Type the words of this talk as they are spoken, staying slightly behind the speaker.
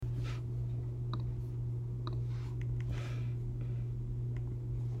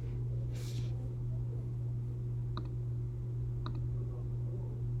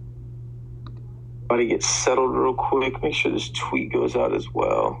Everybody get settled real quick. Make sure this tweet goes out as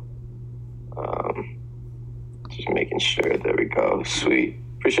well. Just making sure. There we go. Sweet.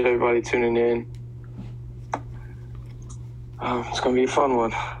 Appreciate everybody tuning in. It's going to be a fun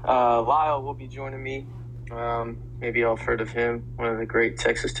one. Lyle will be joining me. Maybe y'all have heard of him, one of the great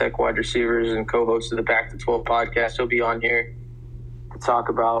Texas Tech wide receivers and co-host of the Back to 12 podcast. He'll be on here to talk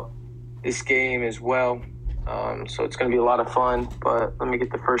about this game as well. So it's going to be a lot of fun. But let me get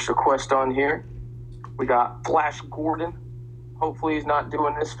the first request on here. We got Flash Gordon. Hopefully he's not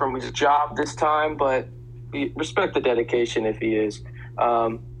doing this from his job this time, but we respect the dedication if he is.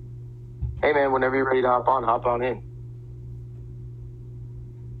 Hey, man, whenever you're ready to hop on in.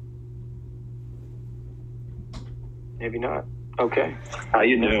 Maybe not. Okay. How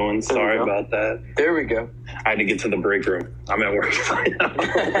you doing? Sorry about that. There we go. I had to get to the break room. I'm at work right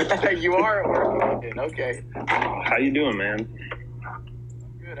now. You are at work. Okay. How you doing, man?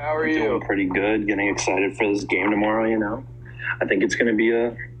 Good. How are you? Doing pretty good. Getting excited for this game tomorrow. You know, I think it's going to be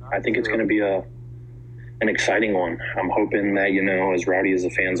an exciting one. I'm hoping that, you know, as rowdy as the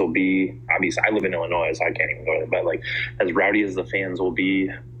fans will be. Obviously, I live in Illinois, so I can't even go there. But like, as rowdy as the fans will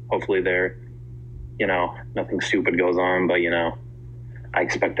be, hopefully they're, you know, nothing stupid goes on, but, you know, I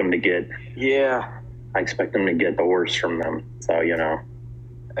expect them to get the worst from them. So, you know.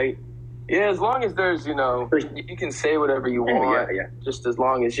 As long as there's, you know, you can say whatever you want. Yeah. Just as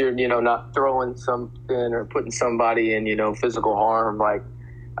long as you're, you know, not throwing something or putting somebody in, you know, physical harm. Like,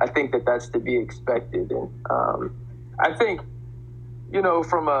 I think that's to be expected. And I think, you know,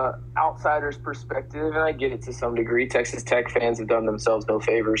 from a outsider's perspective, and I get it to some degree, Texas Tech fans have done themselves no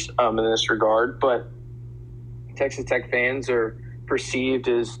favors in this regard, but Texas Tech fans are perceived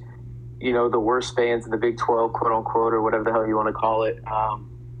as, you know, the worst fans in the Big 12, quote unquote, or whatever the hell you want to call it.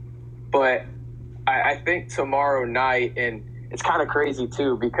 But I think tomorrow night, and it's kind of crazy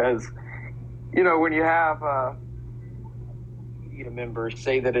too, because, you know, when you have media members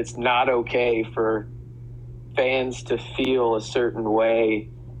say that it's not okay for fans to feel a certain way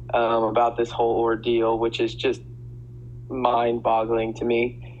about this whole ordeal, which is just mind-boggling to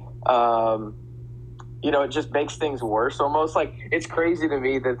me. You know, it just makes things worse almost. Like, it's crazy to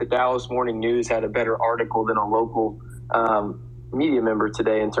me that the Dallas Morning News had a better article than a local media member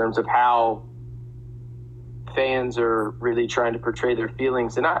today in terms of how fans are really trying to portray their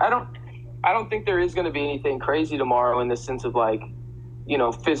feelings. And I don't think there is going to be anything crazy tomorrow in the sense of, like, you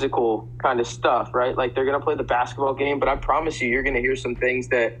know, physical kind of stuff, right? Like, they're going to play the basketball game, but I promise you're going to hear some things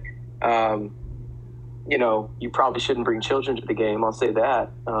that, you know, you probably shouldn't bring children to the game. I'll say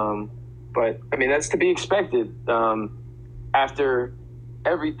that. But, I mean, that's to be expected after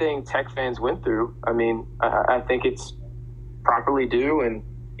everything Tech fans went through. I mean, I think it's properly due. And,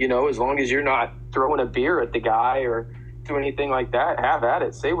 you know, as long as you're not throwing a beer at the guy or do anything like that, have at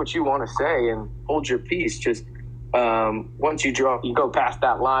it. Say what you want to say and hold your peace. Just once you go past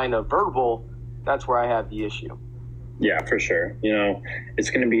that line of verbal, that's where I have the issue. Yeah, for sure. You know, it's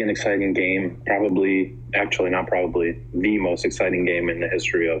going to be an exciting game. The most exciting game in the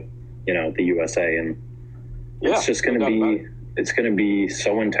history of, you know, the USA. And it's just going to be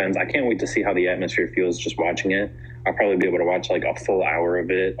so intense. I can't wait to see how the atmosphere feels just watching it. I'll probably be able to watch like a full hour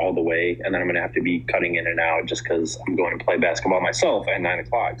of it all the way. And then I'm going to have to be cutting in and out just because I'm going to play basketball myself at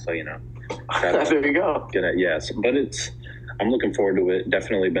 9:00. So, you know. There you go. Yes. But I'm looking forward to it.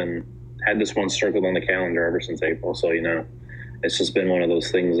 Definitely had this one circled on the calendar ever since April. So, you know, it's just been one of those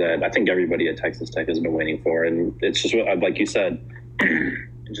things that I think everybody at Texas Tech has been waiting for. And it's just, like you said,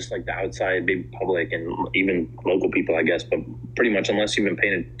 just like the outside big public and even local people, I guess, but pretty much unless you've been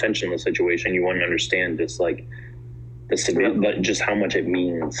paying attention to the situation, you wouldn't understand just like just how much it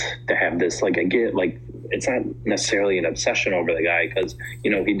means to have this. Like, I get, like, it's not necessarily an obsession over the guy because,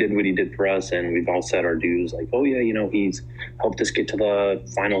 you know, he did what he did for us and we've all said our dues, like, oh yeah, you know, he's helped us get to the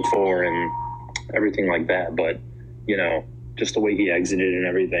Final Four and everything like that. But, you know, just the way he exited and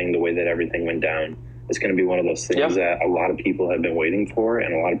everything, the way that everything went down, it's going to be one of those things that a lot of people have been waiting for,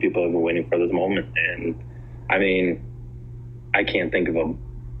 and a lot of people have been waiting for this moment. And I mean, I can't think of a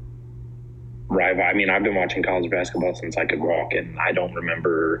rival. I mean, I've been watching college basketball since I could walk, and I don't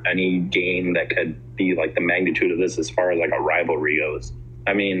remember any game that could be like the magnitude of this as far as like a rivalry goes.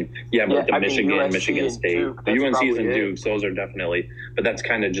 I mean, Michigan State, Duke, the UNC's and Dukes, those are definitely, but that's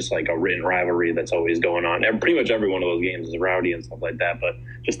kind of just like a written rivalry that's always going on. And pretty much every one of those games is rowdy and stuff like that, but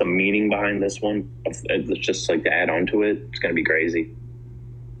just the meaning behind this one, it's just like to add on to it, it's going to be crazy.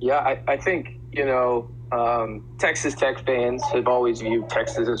 Yeah, I think, you know, Texas Tech fans have always viewed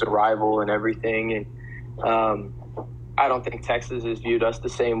Texas as a rival and everything, and I don't think Texas has viewed us the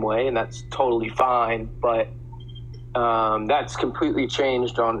same way, and that's totally fine, but that's completely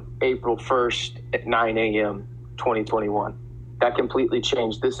changed on April 1st at 9 a.m. 2021. That completely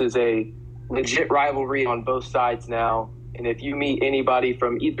changed. This is a legit rivalry on both sides now. And if you meet anybody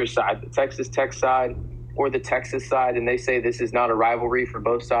from either side, the Texas Tech side or the Texas side, and they say this is not a rivalry for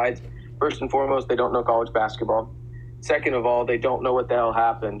both sides, first and foremost, they don't know college basketball. Second of all, they don't know what the hell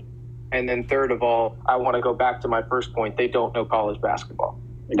happened. And then third of all, I want to go back to my first point. They don't know college basketball.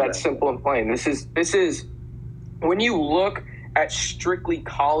 Exactly. That's simple and plain. This is when you look at strictly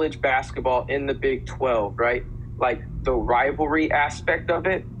college basketball in the Big 12, right? Like the rivalry aspect of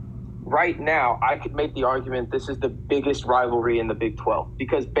it, right now, I could make the argument this is the biggest rivalry in the Big 12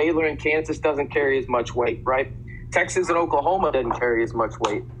 because Baylor and Kansas doesn't carry as much weight, right? Texas and Oklahoma doesn't carry as much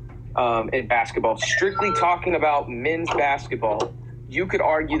weight in basketball. Strictly talking about men's basketball, you could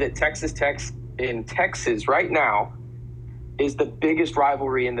argue that Texas Tech in Texas right now is the biggest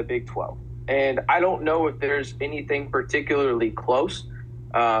rivalry in the Big 12. And I don't know if there's anything particularly close.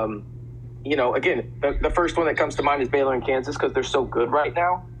 Again, the first one that comes to mind is Baylor and Kansas because they're so good right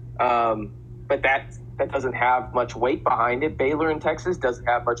now. But that doesn't have much weight behind it. Baylor and Texas doesn't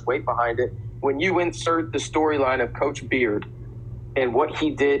have much weight behind it. When you insert the storyline of Coach Beard and what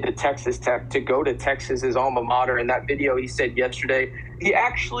he did to Texas Tech to go to Texas's alma mater, in that video he said yesterday, he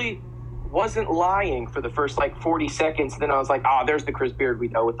actually wasn't lying for the first 40 seconds. Then I was like, there's the Chris Beard we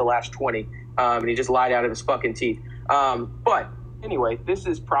know with the last 20. And he just lied out of his fucking teeth. But anyway, this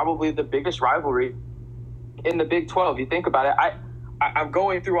is probably the biggest rivalry in the Big 12. You think about it. I'm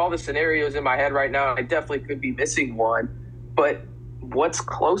going through all the scenarios in my head right now. I definitely could be missing one, but what's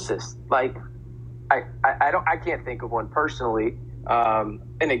closest? I can't think of one personally.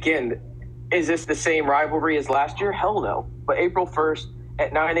 And again, is this the same rivalry as last year? Hell no. But April 1st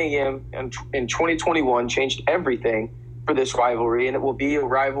at 9 a.m. in 2021 changed everything for this rivalry, and it will be a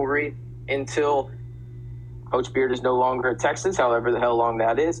rivalry until Coach Beard is no longer at Texas, however the hell long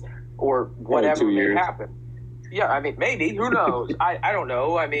that is, or whatever may happen. Yeah, I mean, maybe. Who knows? I don't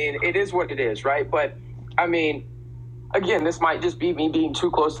know. I mean, it is what it is, right? But, I mean, again, this might just be me being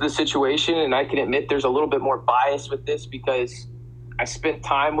too close to the situation, and I can admit there's a little bit more bias with this because I spent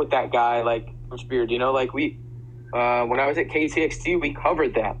time with that guy, like Coach Beard. When I was at KTXT, we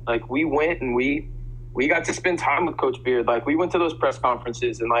covered that. We went and we got to spend time with Coach Beard. We went to those press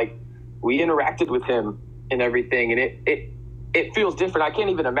conferences and, we interacted with him and everything, and it feels different. I can't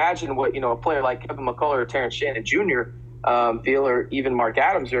even imagine what, a player like Kevin McCullough or Terrence Shannon Jr. Feel, or even Mark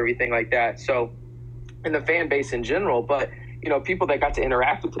Adams or everything like that. So, and the fan base in general, but, people that got to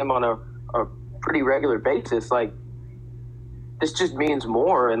interact with him on a pretty regular basis, this just means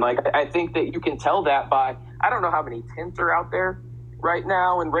more. And, I think that you can tell that by, I don't know how many tents are out there right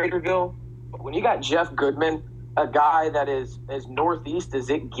now in Raiderville, but when you got Jeff Goodman, a guy that is as northeast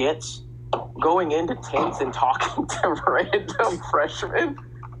as it gets, going into tents and talking to random freshmen,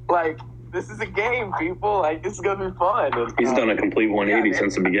 this is a game, people. This is gonna be fun. And, he's done a complete 180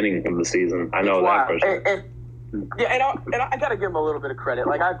 since the beginning of the season. I know that for sure. And I gotta give him a little bit of credit.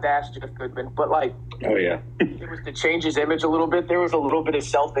 I've bashed Jeff Goodman, but oh yeah, it was to change his image a little bit. There was a little bit of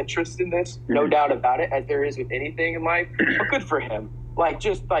self-interest in this, no doubt about it, as there is with anything in life. But good for him.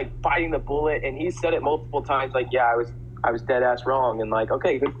 Just biting the bullet, and he said it multiple times. I was dead ass wrong, and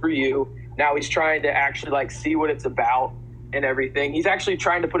okay, good for you. Now he's trying to actually see what it's about and everything. He's actually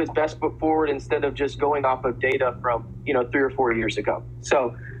trying to put his best foot forward instead of just going off of data from 3 or 4 years ago.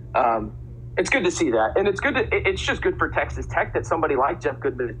 So it's good to see that, and it's just good for Texas Tech that somebody like Jeff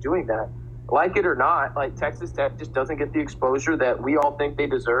Goodman is doing that. Like it or not, Texas Tech just doesn't get the exposure that we all think they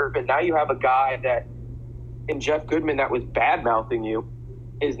deserve, and now you have a guy that, in Jeff Goodman, that was bad mouthing you,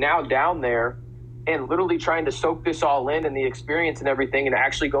 is now down there and literally trying to soak this all in and the experience and everything, and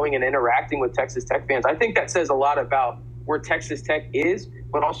actually going and interacting with Texas Tech fans. I think that says a lot about where Texas Tech is,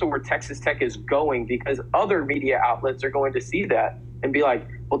 but also where Texas Tech is going, because other media outlets are going to see that and be like,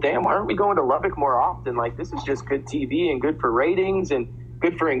 well, damn, why aren't we going to Lubbock more often? This is just good TV and good for ratings and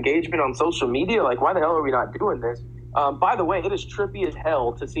good for engagement on social media. Why the hell are we not doing this? By the way, it is trippy as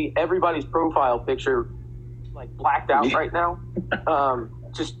hell to see everybody's profile picture blacked out right now.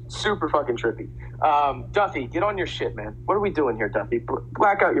 Just super fucking trippy. Duffy, get on your shit, man. What are we doing here, Duffy?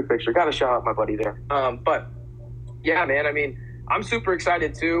 Black out your picture. Got to shout out my buddy there. But yeah, man, I mean, I'm super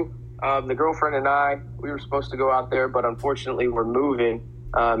excited too. The girlfriend and I, we were supposed to go out there, but unfortunately we're moving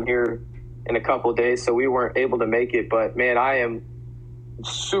here in a couple of days, so we weren't able to make it. But man, I am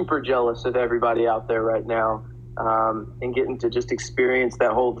super jealous of everybody out there right now, and getting to just experience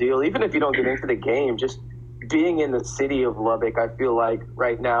that whole deal. Even if you don't get into the game, just being in the city of Lubbock, I feel like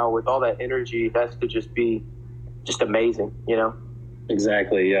right now with all that energy, that's to just be just amazing,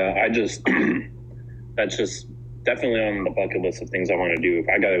 Exactly. Yeah. That's just definitely on the bucket list of things I want to do. If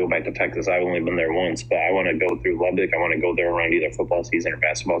I got to go back to Texas, I've only been there once, but I want to go through Lubbock. I want to go there around either football season or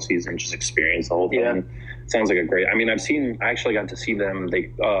basketball season, just experience the whole thing. Yeah. Sounds like a great. I mean, I actually got to see them.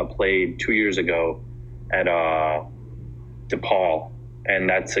 They played 2 years ago at DePaul, and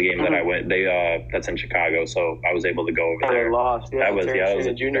that's a game that I went. That's in Chicago, so I was able to go over there. They lost. Yeah, that was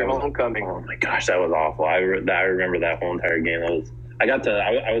a junior homecoming. Oh my gosh, that was awful. I remember that whole entire game.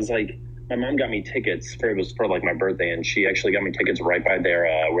 I was like, my mom got me tickets for like my birthday, and she actually got me tickets right by there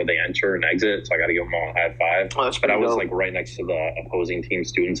where they enter and exit. So I got to give them all a high five. Oh, but I was like right next to the opposing team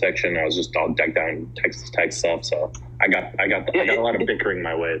student section. I was just all decked out in Texas Tech stuff. So I got a lot of bickering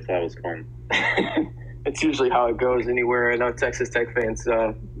my way. So that was fun. It's usually how it goes anywhere. I know Texas Tech fans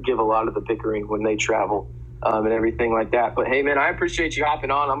give a lot of the bickering when they travel and everything like that. But hey, man, I appreciate you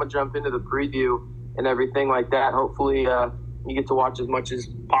hopping on. I'm gonna jump into the preview and everything like that. Hopefully, you get to watch as much as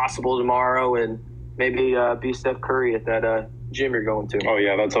possible tomorrow, and maybe be Steph Curry at that gym you're going to. Oh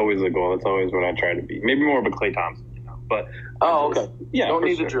yeah, that's always the goal. That's always what I try to be. Maybe more of a Klay Thompson, But okay. Yeah, don't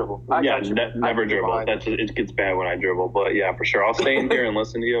need to dribble. Never dribble. It gets bad when I dribble. But yeah, for sure, I'll stay in here and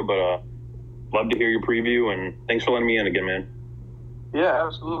listen to you. But love to hear your preview, and thanks for letting me in again, man. Yeah,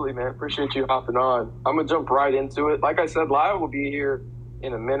 absolutely, man. Appreciate you hopping on. I'm gonna jump right into it. Like I said, Lyle will be here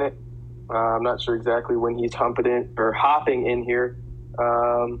in a minute. I'm not sure exactly when he's hopping in here.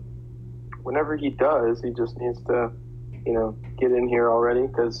 Whenever he does, he just needs to, get in here already,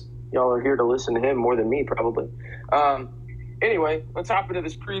 because y'all are here to listen to him more than me, probably. Anyway, let's hop into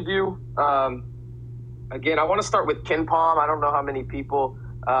this preview. Again, I want to start with Ken Palm. I don't know how many people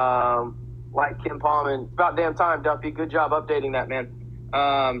like Ken Palm, and it's about damn time, Duffy. Good job updating that, man.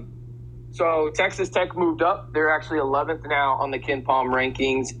 So Texas Tech moved up. They're actually 11th now on the Ken Palm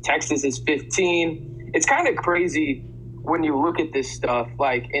rankings. Texas is 15. It's kind of crazy when you look at this stuff,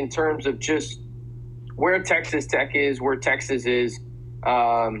 like in terms of just where Texas Tech is, where Texas is,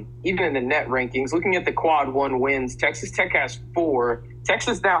 even in the net rankings. Looking at the quad one wins, Texas Tech has 4.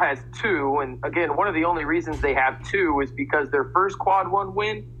 Texas now has 2. And again, one of the only reasons they have 2 is because their first quad one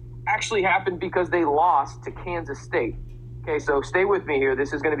win actually happened because they lost to Kansas State. Okay, so stay with me here.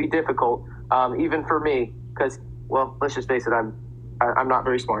 This is going to be difficult, even for me, because, well, let's just face it, I'm not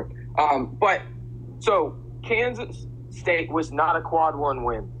very smart. But so Kansas State was not a quad one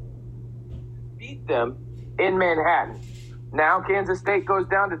win. Beat them in Manhattan. Now Kansas State goes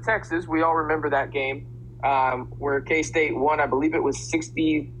down to Texas. We all remember that game where K-State won. I believe it was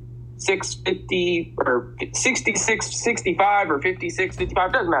 66-50 or 66-65 or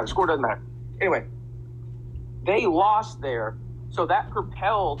 56-55. Doesn't matter. Score doesn't matter. Anyway. They lost there, so that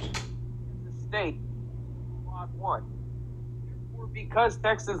propelled Kansas State quad one. Because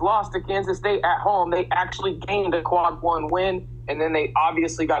Texas lost to Kansas State at home, they actually gained a quad one win, and then they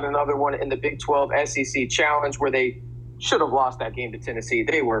obviously got another one in the Big 12 SEC Challenge where they should have lost that game to Tennessee.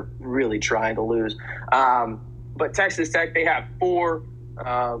 They were really trying to lose. But Texas Tech, they have 4,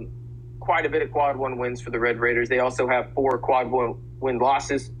 quite a bit of quad one wins for the Red Raiders. They also have 4 quad one win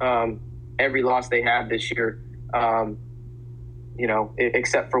losses. Every loss they have this year,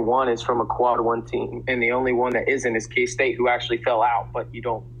 except for one, is from a quad one team. And the only one that isn't is K-State, who actually fell out, but you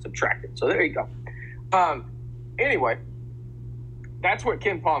don't subtract it. So there you go. Anyway, that's what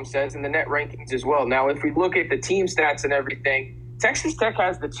Ken Palm says in the net rankings as well. Now, if we look at the team stats and everything, Texas Tech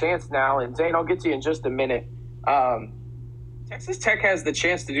has the chance now, and Zane, I'll get to you in just a minute. Texas Tech has the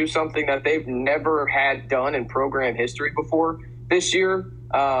chance to do something that they've never had done in program history before this year.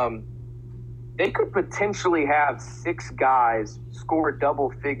 They could potentially have 6 guys score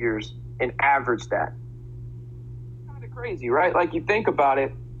double figures and average that. Kind of crazy, right? Like, you think about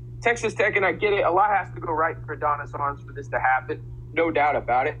it, Texas Tech, and I get it, a lot has to go right for Adonis Arms for this to happen, no doubt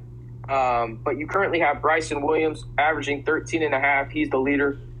about it. But you currently have Bryson Williams averaging 13.5. He's the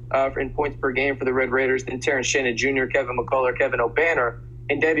leader in points per game for the Red Raiders. Then Terrence Shannon Jr., Kevin McCullough, Kevin O'Banner,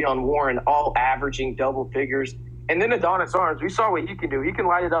 and Devion Warren all averaging double figures. And then Adonis Arms, we saw what he can do. He can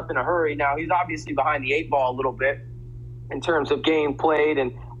light it up in a hurry. Now, he's obviously behind the 8 ball a little bit in terms of game played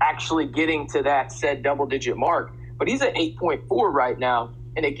and actually getting to that said double-digit mark. But he's at 8.4 right now.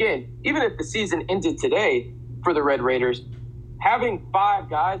 And again, even if the season ended today for the Red Raiders, having 5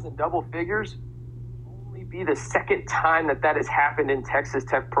 guys in double figures will only be the second time that has happened in Texas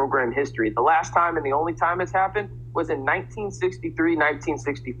Tech program history. The last time and the only time it's happened was in 1963,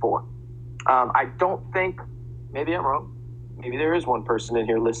 1964. I don't think – maybe I'm wrong. Maybe there is one person in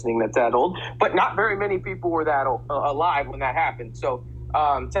here listening that's that old, but not very many people were that alive when that happened. So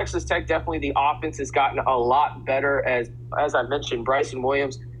Texas Tech, definitely the offense has gotten a lot better. As I mentioned, Bryson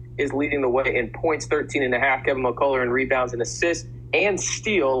Williams is leading the way in points, 13.5. Kevin McCullough in rebounds and assists and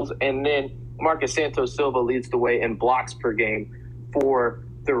steals. And then Marcus Santos Silva leads the way in blocks per game for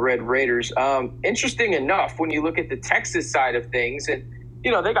the Red Raiders. Interesting enough, when you look at the Texas side of things, and,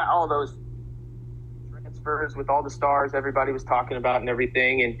 they got all those transfers with all the stars everybody was talking about and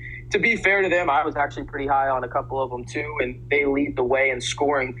everything. And to be fair to them, I was actually pretty high on a couple of them too, and they lead the way in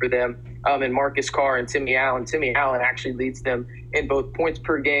scoring for them in Marcus Carr and Timmy Allen. Timmy Allen actually leads them in both points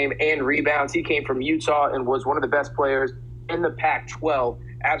per game and rebounds. He came from Utah and was one of the best players in the Pac-12.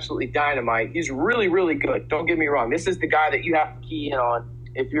 Absolutely dynamite. He's really, really good. Don't get me wrong. This is the guy that you have to key in on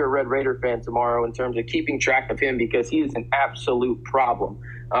if you're a Red Raider fan tomorrow in terms of keeping track of him, because he is an absolute problem,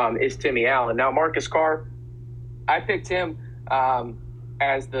 is Timmy Allen. Now, Marcus Carr, I picked him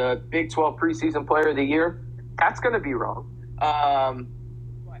as the Big 12 preseason player of the year. That's going to be wrong.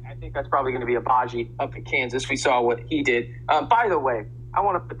 But I think that's probably going to be Abaji up at Kansas. We saw what he did. By the way, I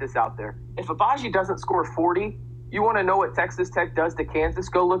want to put this out there. If Abaji doesn't score 40, you want to know what Texas Tech does to Kansas?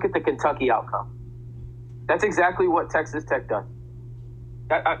 Go look at the Kentucky outcome. That's exactly what Texas Tech does.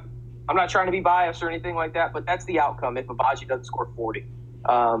 I'm not trying to be biased or anything like that, but that's the outcome if Abaji doesn't score 40.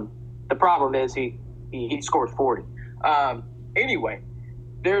 The problem is he scored 40. Anyway,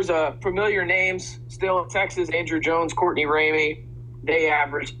 there's familiar names still in Texas. Andrew Jones, Courtney Ramey. They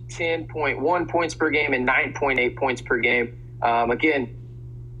average 10.1 points per game and 9.8 points per game. Again,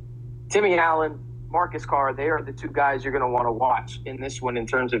 Timmy Allen, Marcus Carr, they are the two guys you're going to want to watch in this one in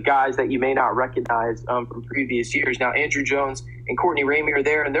terms of guys that you may not recognize from previous years. Now, Andrew Jones and Courtney Ramey are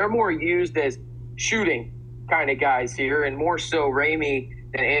there, and they're more used as shooting kind of guys here, and more so Ramey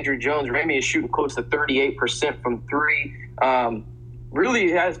than Andrew Jones. Ramey is shooting close to 38% from three.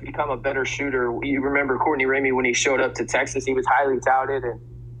 Really has become a better shooter. You remember Courtney Ramey when he showed up to Texas, he was highly touted and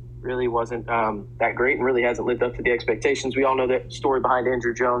really wasn't that great and really hasn't lived up to the expectations. We all know that story behind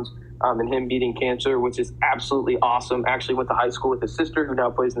Andrew Jones and him beating cancer, which is absolutely awesome. Actually went to high school with his sister, who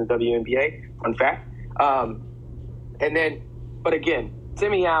now plays in the WNBA. Fun fact. But again,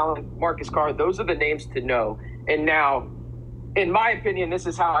 Timmy Allen, Marcus Carr, those are the names to know. And now, in my opinion, this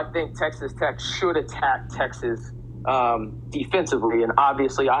is how I think Texas Tech should attack Texas defensively. And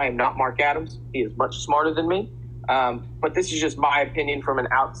obviously, I am not Mark Adams. He is much smarter than me. But this is just my opinion from an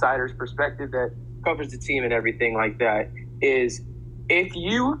outsider's perspective that covers the team and everything like that, is if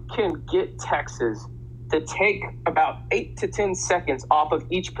you can get Texas to take about 8 to 10 seconds off of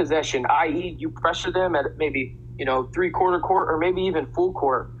each possession, i.e. you pressure them at maybe, three-quarter court or maybe even full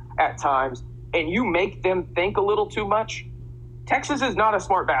court at times, and you make them think a little too much, Texas is not a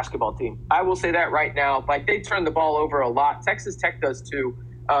smart basketball team. I will say that right now. Like, they turn the ball over a lot. Texas Tech does too,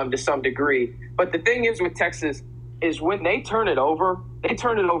 to some degree. But the thing is with Texas is when they turn it over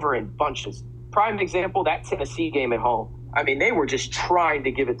in bunches. Prime example, that Tennessee game at home. I mean, they were just trying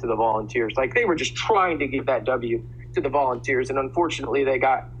to give it to the Volunteers. Like, they were just trying to give that W to the Volunteers. And unfortunately, they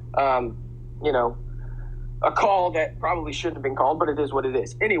got, a call that probably shouldn't have been called, but it is what it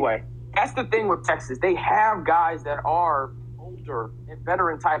is. Anyway, that's the thing with Texas. They have guys that are older and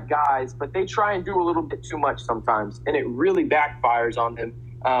veteran-type guys, but they try and do a little bit too much sometimes, and it really backfires on them.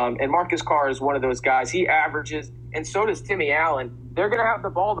 And Marcus Carr is one of those guys. He averages, and so does Timmy Allen. They're going to have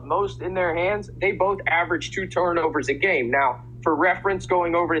the ball the most in their hands. They both average 2 turnovers a game. Now, for reference,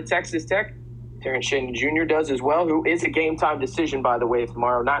 going over to Texas Tech, Terrence Shannon Jr. does as well, who is a game-time decision, by the way,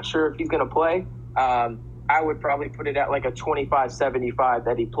 tomorrow. Not sure if he's going to play. I would probably put it at like a 25-75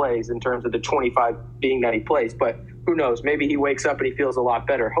 that he plays, in terms of the 25 being that he plays. But who knows? Maybe he wakes up and he feels a lot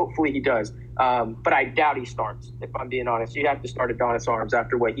better. Hopefully he does. But I doubt he starts, if I'm being honest. You have to start Adonis Arms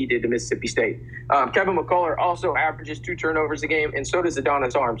after what he did to Mississippi State. Kevin McCullough also averages 2 turnovers a game, and so does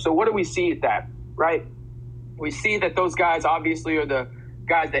Adonis Arms. So what do we see at that, right? We see that those guys obviously are the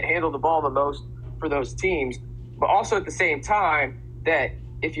guys that handle the ball the most for those teams. But also at the same time, that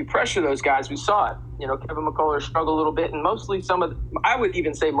if you pressure those guys, we saw it. Kevin McCullough struggled a little bit, and mostly I would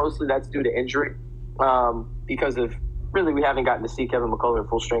even say mostly that's due to injury, because of really we haven't gotten to see Kevin McCullough at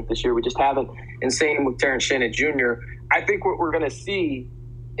full strength this year. We just haven't. And same with Terrence Shannon Jr. I think what we're going to see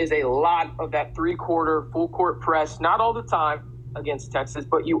is a lot of that 3-quarter full court press, not all the time against Texas,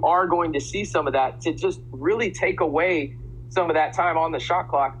 but you are going to see some of that to just really take away some of that time on the shot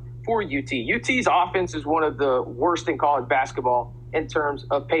clock for UT. UT's offense is one of the worst in college basketball in terms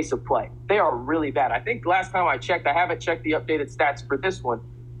of pace of play. They are really bad. I think last time I checked, I haven't checked the updated stats for this one,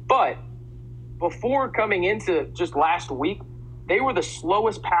 but before coming into just last week, they were the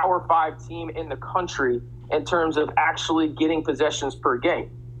slowest Power 5 team in the country in terms of actually getting possessions per game,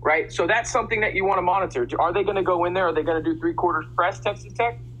 right? So that's something that you want to monitor. Are they going to go in there? Are they going to do 3-quarters press, Texas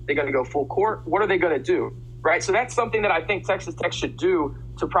Tech? They're going to go full court? What are they going to do? right? So that's something that I think Texas Tech should do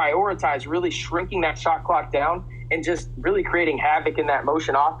to prioritize really shrinking that shot clock down and just really creating havoc in that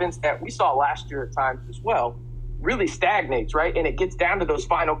motion offense that we saw last year at times as well, really stagnates, right? And it gets down to those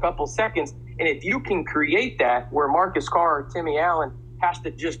final couple seconds. And if you can create that where Marcus Carr or Timmy Allen has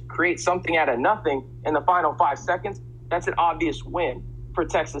to just create something out of nothing in the final 5 seconds, that's an obvious win for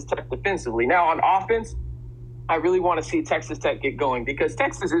Texas Tech defensively. Now on offense, I really want to see Texas Tech get going because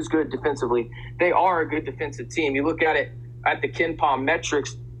Texas is good defensively. They are a good defensive team. You look at it at the KenPom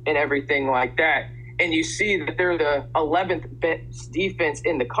metrics and everything like that, and you see that they're the 11th best defense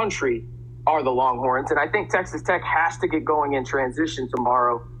in the country are the Longhorns. And I think Texas Tech has to get going in transition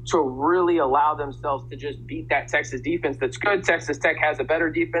tomorrow to really allow themselves to just beat that Texas defense that's good. Texas Tech has a better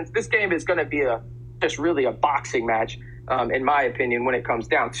defense. This game is going to be just really a boxing match, in my opinion, when it comes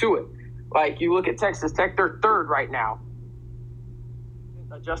down to it. Like, you look at Texas Tech, they're third right now.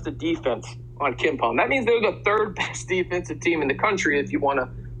 Adjusted defense on KenPom. That means they're the third best defensive team in the country if you want to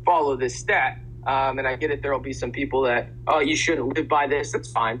follow this stat. And I get it, there will be some people that, oh, you shouldn't live by this.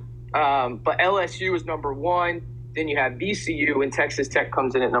 That's fine. But LSU is number 1. Then you have VCU, and Texas Tech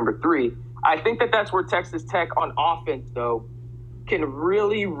comes in at number 3. I think that that's where Texas Tech on offense, though, can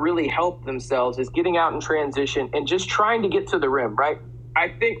really, really help themselves is getting out in transition and just trying to get to the rim, right? I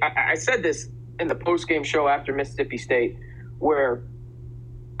think I said this in the postgame show after Mississippi State, where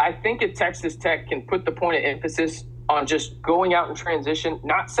I think if Texas Tech can put the point of emphasis on just going out in transition,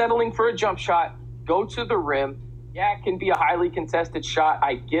 not settling for a jump shot, go to the rim. Yeah, it can be a highly contested shot.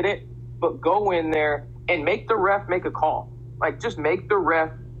 I get it. But go in there and make the ref make a call. Like, just make the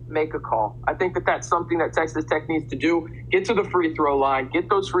ref make a call. I think that that's something that Texas Tech needs to do. Get to the free throw line. Get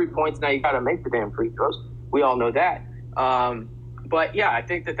those 3 points. Now you got to make the damn free throws. We all know that. But, yeah, I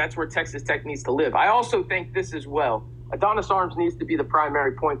think that that's where Texas Tech needs to live. I also think this as well. Adonis Arms needs to be the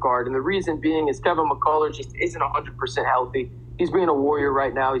primary point guard. And the reason being is Kevin McCullough just isn't 100% healthy. He's being a warrior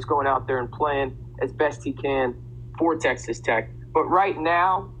right now. He's going out there and playing as best he can for Texas Tech. But right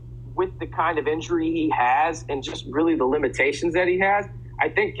now, with the kind of injury he has and just really the limitations that he has, I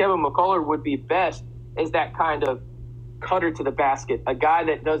think Kevin McCullough would be best as that kind of cutter to the basket, a guy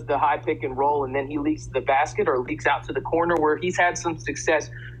that does the high pick and roll and then he leaks to the basket or leaks out to the corner where he's had some success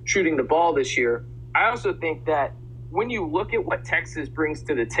shooting the ball this year. I also think that when you look at what Texas brings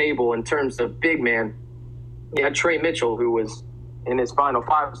to the table in terms of big man, you had Trey Mitchell, who was in his final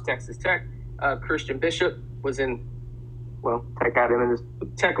 5 was Texas Tech. Christian Bishop was in, well,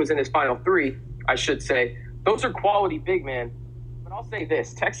 Tech was in his final 3, I should say. Those are quality big men. But I'll say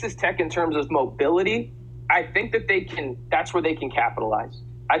this, Texas Tech in terms of mobility, I think that that's where they can capitalize.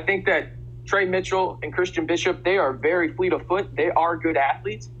 I think that Trey Mitchell and Christian Bishop, they are very fleet of foot. They are good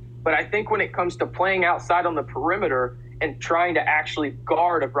athletes. But I think when it comes to playing outside on the perimeter and trying to actually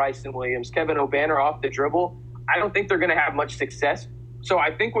guard a Bryson Williams, Kevin O'Banner off the dribble, I don't think they're going to have much success. So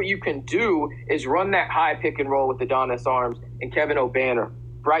I think what you can do is run that high pick and roll with Adonis Arms and Kevin O'Banner,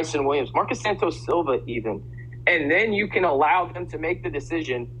 Bryson Williams, Marcus Santos Silva even. And then you can allow them to make the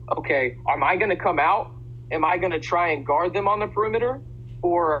decision, okay, am I going to come out? Am I going to try and guard them on the perimeter?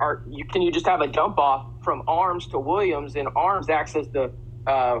 Or can you just have a dump off from Arms to Williams and Arms acts as the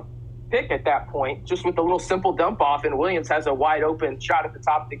pick at that point, just with a little simple dump off, and Williams has a wide open shot at the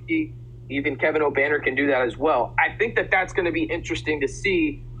top of the key. Even Kevin O'Banner can do that as well. I think that that's going to be interesting to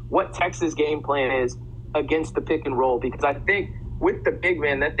see what Texas' game plan is against the pick and roll, because I think with the big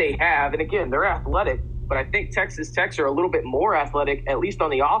men that they have, and again, they're athletic, but I think Texas Techs are a little bit more athletic, at least on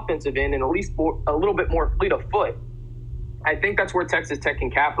the offensive end, and at least a little bit more fleet of foot. I think that's where Texas Tech can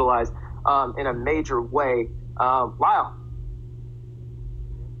capitalize in a major way. Lyle,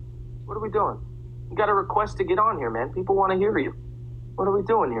 what are we doing? You got a request to get on here, man. People want to hear you. What are we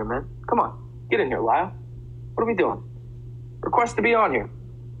doing here, man? Come on, get in here, Lyle. What are we doing? Request to be on here.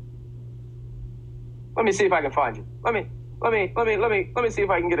 Let me see if I can find you. Let me see if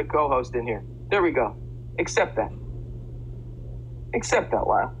I can get a co-host in here. There we go. Accept that. Accept that,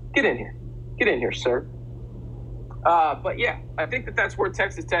 Lyle. Get in here. Get in here, sir. But yeah, I think that that's where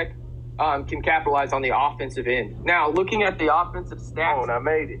Texas Tech can capitalize on the offensive end. Now, looking at the offensive stats. I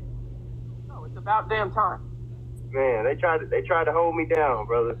made it. No, it's about damn time. Man, they tried to hold me down,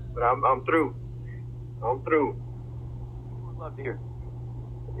 brother, but I'm through. I'm through. Would love to hear.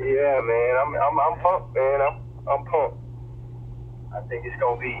 Yeah, man, I'm pumped, man. I'm pumped. I think it's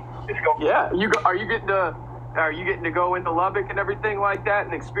gonna be. Yeah, are you getting to go into Lubbock and everything like that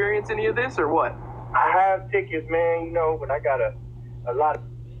and experience any of this or what? I have tickets, man, but I got a lot of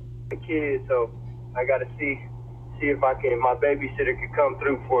kids, so I got to see if my babysitter could come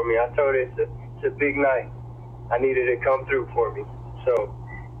through for me. I told her it's a big night. I needed it to come through for me, so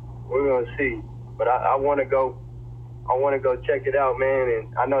we're gonna see. but I want to go. I want to go check it out, man.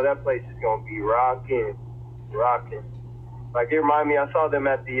 And I know that place is gonna be rocking. Like, it remind me, I saw them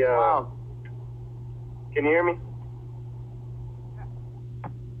at the. Wow. Can you hear me?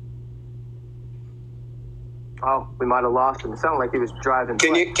 Oh, we might have lost him. It sounded like he was driving.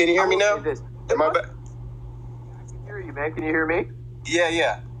 Can you hear me now? Am I back? I can hear you, man. Can you hear me?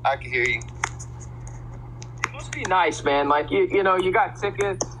 Yeah, I can hear you. It must be nice, man. Like, you know, you got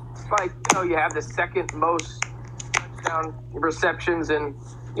tickets. It's like, you know, you have the second most touchdown receptions in,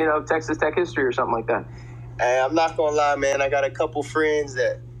 you know, Texas Tech history or something like that. Hey, I'm not gonna lie, man. I got a couple friends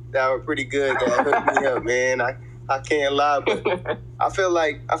that were pretty good that hooked me up, man. I can't lie, but I feel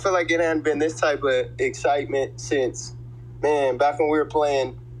like it hadn't been this type of excitement since, man, back when we were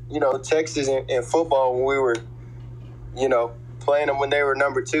playing, you know, Texas in football, when we were, you know, playing them when they were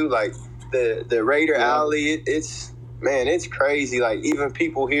number 2, like the Raider Alley. It's crazy. Like, even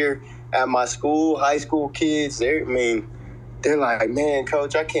people here at my school, high school kids, they're like, man,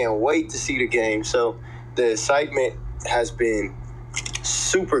 coach, I can't wait to see the game. So the excitement has been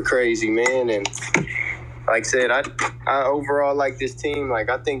super crazy, man. And like I said, I overall like this team. Like,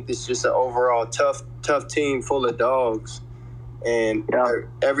 I think this is just an overall tough team full of dogs. And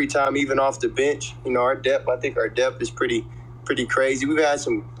every time, even off the bench, you know, I think our depth is pretty crazy. We've had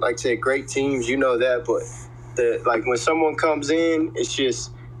some, like I said, great teams, you know that, but when someone comes in, it's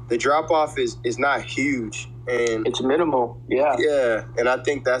just the drop off is not huge, and it's minimal. Yeah, and I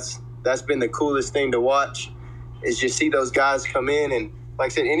think that's been the coolest thing to watch, is just see those guys come in, and like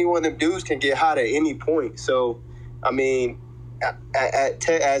I said, any one of them dudes can get hot at any point. So, I mean,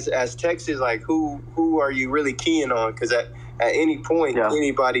 as Texas, like, who are you really keying on? Because at any point,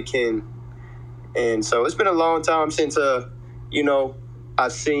 anybody can. And so it's been a long time since you know,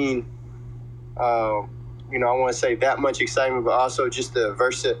 I've seen you know, I want to say that much excitement, but also just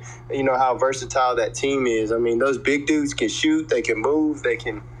you know, how versatile that team is. I mean, those big dudes can shoot, they can move,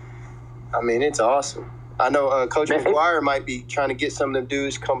 it's awesome. I know Coach McGuire might be trying to get some of them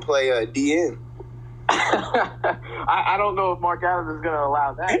dudes come play DN. I don't know if Mark Adams is going to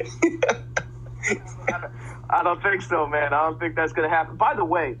allow that. I don't think so, man. I don't think that's going to happen. By the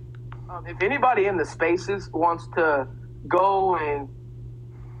way, if anybody in the spaces wants to go and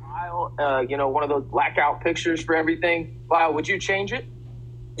you know, one of those blackout pictures for everything, Lyle, would you change it?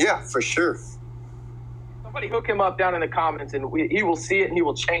 Yeah, for sure. Somebody hook him up down in the comments, and he will see it and he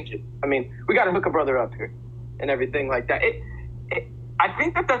will change it. I mean, we got to hook a brother up here and everything like that. I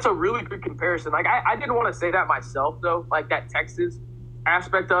think that's a really good comparison. Like, I didn't want to say that myself, though, like that Texas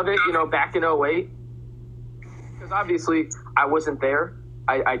aspect of it, you know, back in 2008. Because obviously I wasn't there.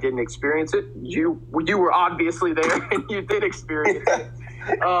 I didn't experience it. You were obviously there and you did experience it.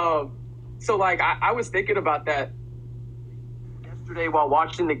 So, like, I was thinking about that yesterday while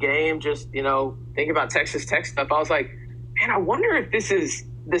watching the game, just, you know, thinking about Texas Tech stuff. I was like, man, I wonder if this is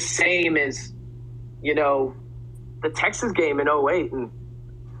the same as, you know, the Texas game in 2008, and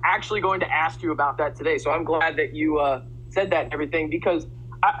actually going to ask you about that today. So I'm glad that you said that and everything, because,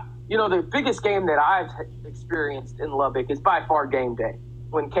 you know, the biggest game that I've experienced in Lubbock is by far game day.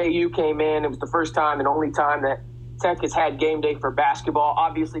 When KU came in, it was the first time and only time that Tech has had game day for basketball.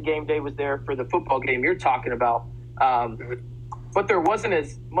 Obviously, game day was there for the football game you're talking about. But there wasn't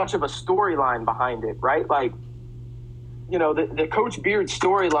as much of a storyline behind it, right? Like, you know, the Coach Beard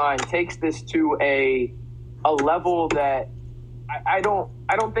storyline takes this to a level that I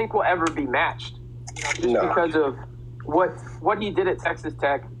don't think will ever be matched. You know, just because of what he did at Texas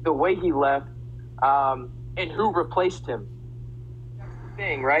Tech, the way he left, and who replaced him. That's the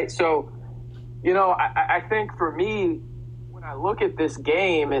thing, right? So, you know, I think for me, when I look at this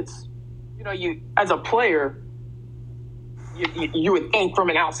game, it's, you know, you as a player, you would think from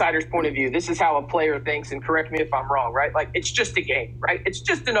an outsider's point of view, this is how a player thinks, and correct me if I'm wrong, right? Like, it's just a game, right? It's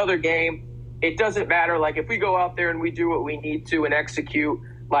just another game. It doesn't matter. Like, if we go out there and we do what we need to and execute,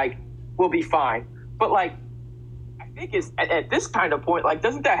 like, we'll be fine. But, like, I think is at this kind of point, like,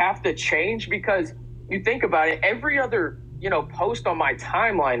 doesn't that have to change? Because you think about it, every other, you know, post on my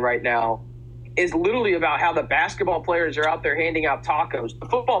timeline right now is literally about how the basketball players are out there handing out tacos. The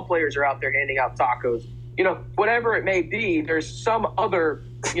football players are out there handing out tacos. You know, whatever it may be, there's some other,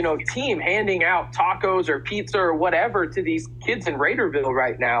 you know, team handing out tacos or pizza or whatever to these kids in Raiderville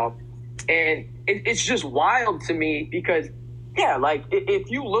right now. And it's just wild to me because, yeah, like, if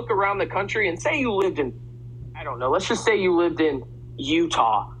you look around the country and say you lived in, I don't know, let's just say you lived in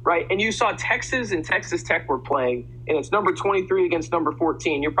Utah, right? And you saw Texas and Texas Tech were playing, and it's number 23 against number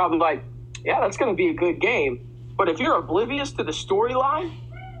 14. You're probably like, yeah, that's going to be a good game. But if you're oblivious to the storyline,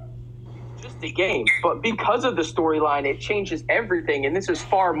 it's just a game. But because of the storyline, it changes everything. And this is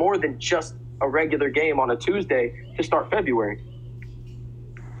far more than just a regular game on a Tuesday to start February.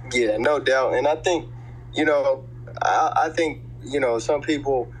 Yeah, no doubt. And I think, I think, some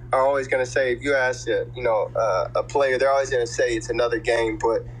people are always going to say, if you ask, a player, they're always going to say it's another game.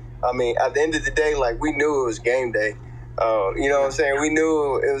 But, I mean, at the end of the day, like, we knew it was game day. You know what I'm saying? We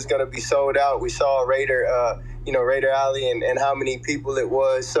knew it was going to be sold out. We saw Raider Alley and how many people it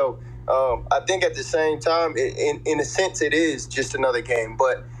was. So I think at the same time, in a sense, it is just another game.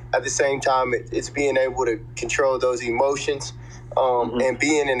 But at the same time, it's being able to control those emotions and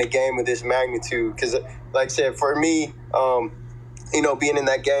being in a game of this magnitude. Because, like I said, for me, being in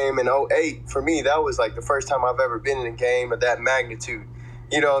that game in 2008, for me, that was like the first time I've ever been in a game of that magnitude.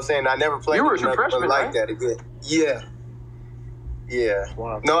 You know what I'm saying? I never played you were a freshman, like right? that again. Yeah. Yeah.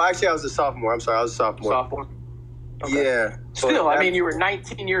 Wow. No, actually, I was a sophomore. I'm sorry, I was a sophomore. Sophomore? Okay. Yeah. Still, I mean, you were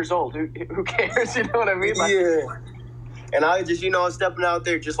 19 years old. Who cares? You know what I mean? Like, yeah. And I just, stepping out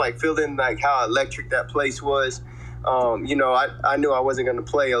there, just like feeling like how electric that place was. I knew I wasn't going to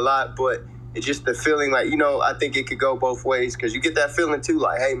play a lot, but it's just the feeling like, I think it could go both ways because you get that feeling too,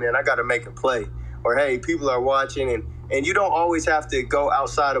 like, hey, man, I got to make a play. Or, hey, people are watching. And you don't always have to go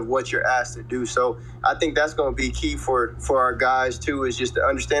outside of what you're asked to do. So I think that's going to be key for our guys, too, is just to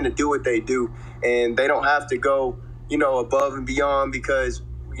understand to do what they do. And they don't have to go, above and beyond because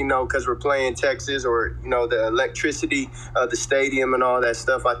we're playing Texas or, the electricity of the stadium and all that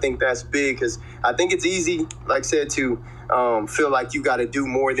stuff. I think that's big because I think it's easy, like I said, to feel like you got to do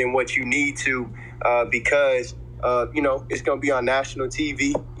more than what you need to because, it's going to be on national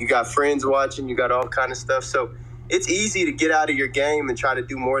TV. You got friends watching. You got all kind of stuff. So it's easy to get out of your game and try to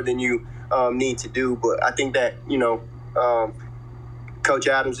do more than you need to do. But I think that, Coach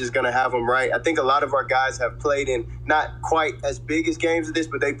Adams is going to have them right. I think a lot of our guys have played in not quite as big as games as this,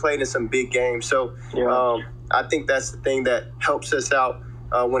 but they played in some big games. So I think that's the thing that helps us out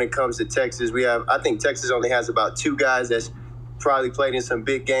when it comes to Texas. I think Texas only has about 2 guys that's probably played in some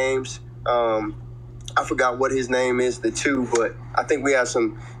big games. I forgot what his name is, the 2, but I think we have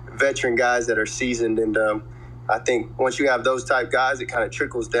some veteran guys that are seasoned. And I think once you have those type guys, it kind of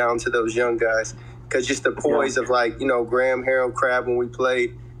trickles down to those young guys. Because just the poise of Graham, Harold, Crab when we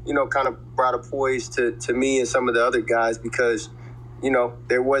played, kind of brought a poise to me and some of the other guys because,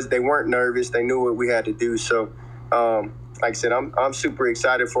 they weren't nervous. They knew what we had to do. So, like I said, I'm super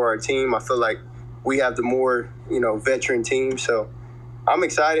excited for our team. I feel like we have the more, veteran team. So I'm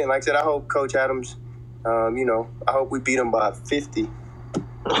excited. And like I said, I hope Coach Adams, I hope we beat him by 50.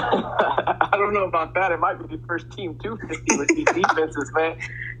 I don't know about that. It might be the first team 250 with these defenses, man.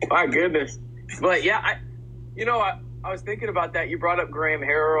 My goodness. But yeah, I was thinking about that. You brought up Graham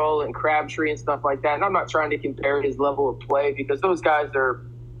Harrell and Crabtree and stuff like that. And I'm not trying to compare his level of play because those guys are,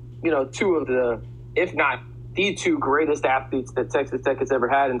 2 of the, if not the 2 greatest athletes that Texas Tech has ever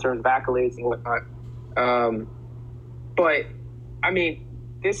had in terms of accolades and whatnot. But I mean,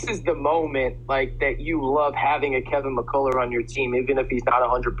 this is the moment like that you love having a Kevin McCullough on your team, even if he's not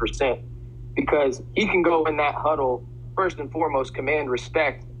 100%, because he can go in that huddle, first and foremost, command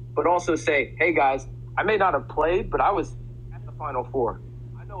respect, but also say, hey, guys, I may not have played, but I was at the Final Four.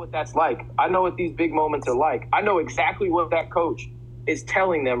 I know what that's like. I know what these big moments are like. I know exactly what that coach is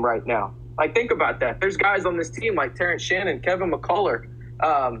telling them right now. Like, think about that. There's guys on this team like Terrence Shannon, Kevin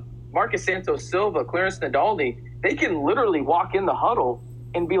McCullough, Marcus Santos Silva, Clarence Nadalny. They can literally walk in the huddle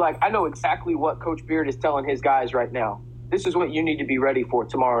and be like, I know exactly what Coach Beard is telling his guys right now. This is what you need to be ready for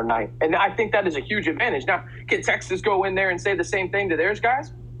tomorrow night. And I think that is a huge advantage. Now, can Texas go in there and say the same thing to theirs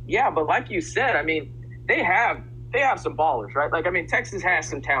guys? Yeah, but like you said, I mean, they have some ballers, right? Like, I mean, Texas has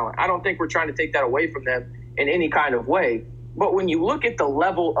some talent. I don't think we're trying to take that away from them in any kind of way. But when you look at the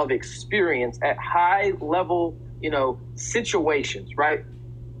level of experience at high level, situations, right?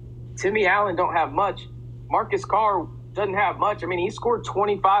 Timmy Allen don't have much. Marcus Carr doesn't have much. I mean, he scored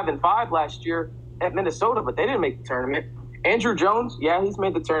 25 and 5 last year at Minnesota, but they didn't make the tournament. Andrew Jones, yeah, he's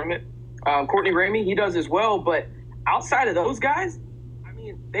made the tournament. Courtney Ramey, he does as well. But outside of those guys, I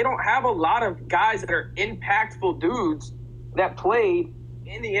mean, they don't have a lot of guys that are impactful dudes that played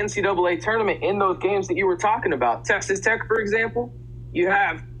in the NCAA tournament in those games that you were talking about. Texas Tech, for example, you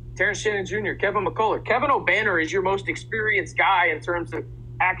have Terrence Shannon Jr., Kevin McCullough. Kevin O'Banner is your most experienced guy in terms of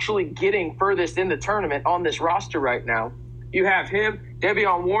actually getting furthest in the tournament on this roster right now. You have him.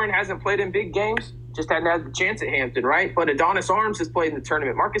 Devion Warren hasn't played in big games, just hadn't had the chance at Hampton, right? But Adonis Arms has played in the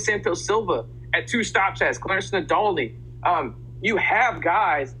tournament. Marcus Santos Silva at 2 stops has. Clarence Nadalny. You have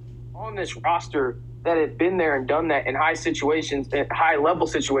guys on this roster that have been there and done that in high situations, at high-level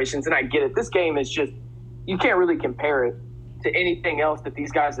situations, and I get it. This game is just – you can't really compare it to anything else that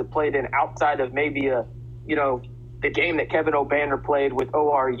these guys have played in outside of maybe a the game that Kevin O'Banner played with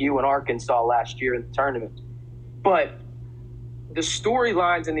ORU and Arkansas last year in the tournament. But the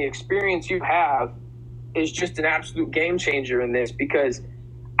storylines and the experience you have is just an absolute game changer in this, because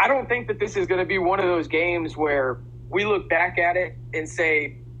I don't think that this is going to be one of those games where we look back at it and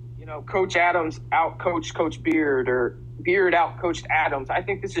say, Coach Adams out-coached Coach Beard or Beard out-coached Adams. I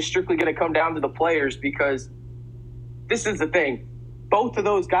think this is strictly going to come down to the players, because this is the thing. Both of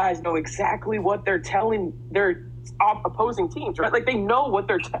those guys know exactly what they're telling their opposing teams, right? Like, they know what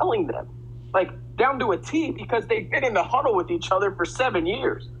they're telling them, like down to a T, because they've been in the huddle with each other for 7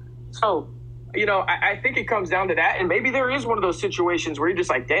 years. So, I think it comes down to that. And maybe there is one of those situations where you're just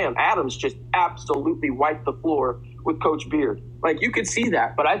like, damn, Adams just absolutely wiped the floor with Coach Beard. Like, you could see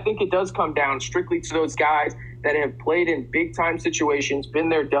that. But I think it does come down strictly to those guys that have played in big-time situations, been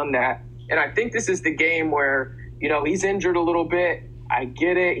there, done that. And I think this is the game where, he's injured a little bit. I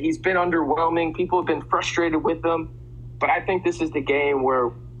get it. He's been underwhelming. People have been frustrated with him. But I think this is the game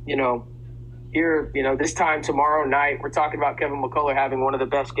where, here, this time tomorrow night, we're talking about Kevin McCullough having one of the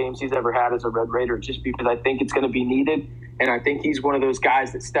best games he's ever had as a Red Raider, just because I think it's going to be needed. And I think he's one of those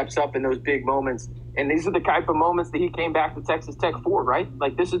guys that steps up in those big moments. And these are the type of moments that he came back to Texas Tech for, right?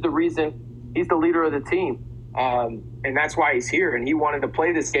 Like, this is the reason he's the leader of the team. And that's why he's here. And he wanted to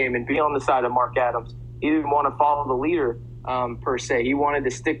play this game and be on the side of Mark Adams. He didn't want to follow the leader, per se. He wanted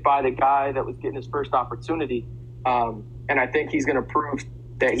to stick by the guy that was getting his first opportunity. And I think he's going to prove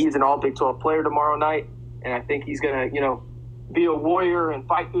that he's an all Big 12 player tomorrow night. And I think he's going to, be a warrior and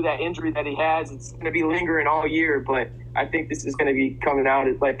fight through that injury that he has. It's going to be lingering all year, but I think this is going to be coming out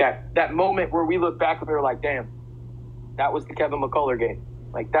as like that moment where we look back and we're like, damn, that was the Kevin McCullough game.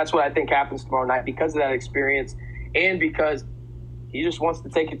 Like, that's what I think happens tomorrow night, because of that experience and because he just wants to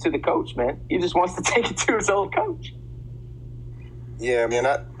take it to the coach, man. He just wants to take it to his old coach. Yeah, man,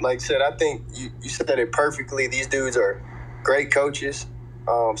 like I said, I think you said it perfectly. These dudes are great coaches.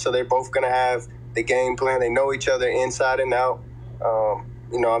 So they're both going to have the game plan. They know each other inside and out.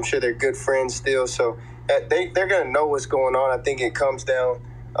 I'm sure they're good friends still. So they're going to know what's going on. I think it comes down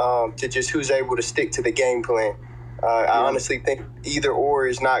to just who's able to stick to the game plan. I honestly think either or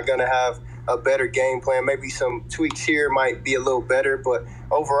is not going to have a better game plan. Maybe some tweaks here might be a little better, but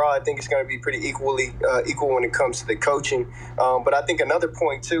overall I think it's going to be pretty equal when it comes to the coaching. But I think another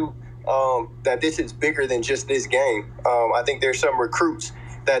point too, that this is bigger than just this game. I think there's some recruits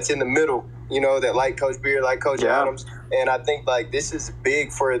that's in the middle, that like Coach Beard, like Coach Adams. And I think this is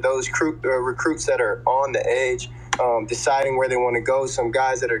big for those recruits that are on the edge, deciding where they want to go. Some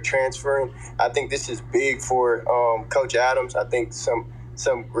guys that are transferring. I think this is big for Coach Adams. I think some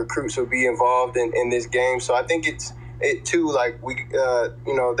recruits will be involved in this game. So I think it too,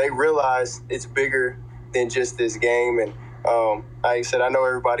 they realize it's bigger than just this game. And like I said, I know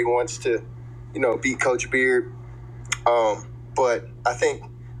everybody wants to, beat Coach Beard. But I think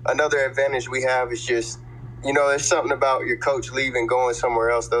another advantage we have is just, there's something about your coach leaving, going somewhere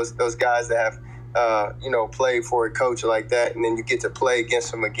else. Those guys that have, played for a coach like that, and then you get to play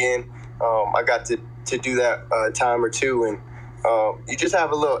against them again. I got to do that a time or two, and you just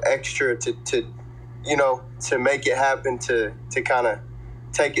have a little extra to make it happen, to kind of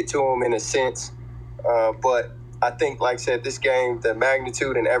take it to them in a sense. But I think, like I said, this game, the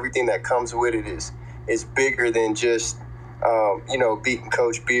magnitude and everything that comes with it is bigger than just beating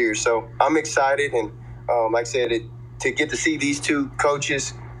Coach Beard. So I'm excited, and like I said, to get to see these two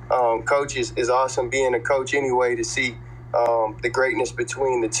coaches is awesome. Being a coach anyway, to see the greatness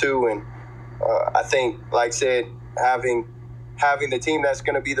between the two, and I think, like I said, having the team that's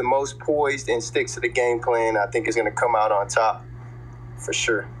going to be the most poised and sticks to the game plan, I think is going to come out on top for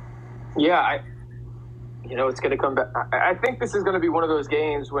sure. Yeah, it's going to come back. I think this is going to be one of those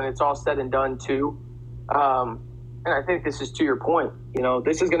games when it's all said and done too. And I think this is to your point.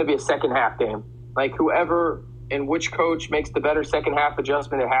 This is going to be a second half game. Like, whoever and which coach makes the better second half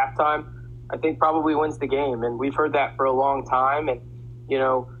adjustment at halftime, I think probably wins the game. And we've heard that for a long time. And,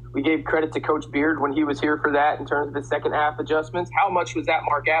 we gave credit to Coach Beard when he was here for that in terms of the second half adjustments. How much was that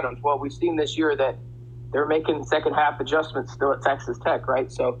Mark Adams? Well, we've seen this year that they're making second half adjustments still at Texas Tech,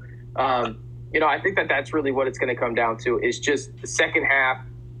 right? So, I think that's really what it's going to come down to, is just the second half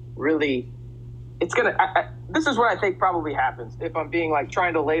really. It's going to this is what I think probably happens if I'm being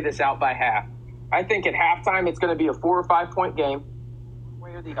trying to lay this out by half. I think at halftime it's going to be a 4 or 5 point game,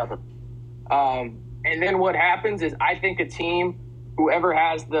 one way or the other. And then what happens is, I think a team, whoever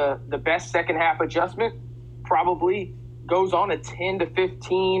has the best second half adjustment, probably goes on a 10 to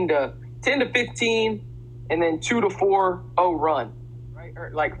 15, and then 2 to 4 run, right?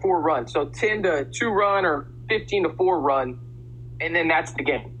 Or 4 runs. So 10 to 2 run or 15 to 4 run, and then that's the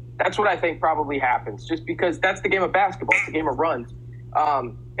game. That's what I think probably happens, just because that's the game of basketball. It's the game of runs.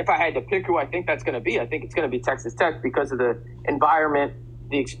 If I had to pick who I think that's going to be, I think it's going to be Texas Tech because of the environment,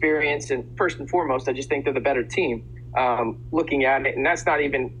 the experience, and first and foremost, I just think they're the better team. Looking at it, and that's not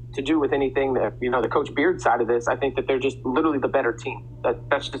even to do with anything that, the Coach Beard side of this. I think that they're just literally the better team.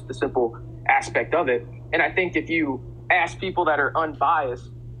 That's just the simple aspect of it. And I think if you ask people that are unbiased,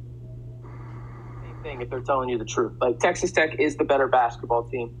 same thing if they're telling you the truth. Like, Texas Tech is the better basketball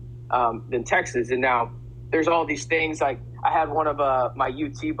team than Texas. And now there's all these things. Like, I had one of my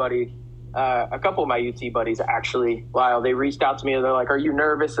UT buddy, a couple of my UT buddies actually, Lyle, they reached out to me and they're like, "Are you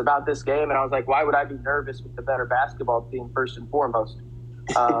nervous about this game?" And I was like, "Why would I be nervous with the better basketball team, first and foremost?"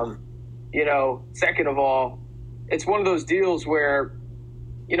 Second of all, it's one of those deals where,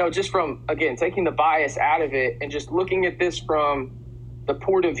 just from, again, taking the bias out of it and just looking at this from the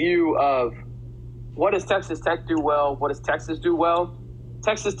point of view of what does Texas Tech do well? What does Texas do well?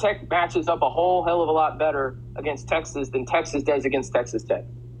 Texas Tech matches up a whole hell of a lot better against Texas than Texas does against Texas Tech.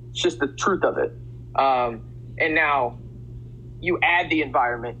 It's just the truth of it. And now you add the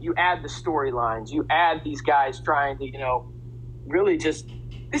environment, you add the storylines, you add these guys trying to, really just,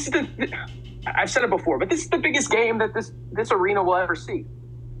 I've said it before, but this is the biggest game that this arena will ever see.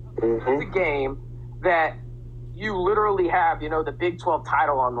 Mm-hmm. It's a game that you literally have, the Big 12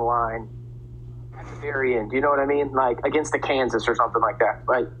 title on the line at the very end. You know what I mean? Like, against the Kansas or something like that,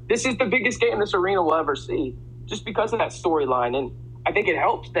 right? This is the biggest game this arena will ever see just because of that storyline. And I think it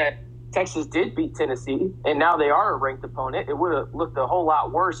helps that Texas did beat Tennessee, and now they are a ranked opponent. It would have looked a whole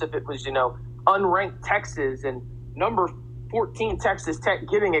lot worse if it was, unranked Texas and number 14 Texas Tech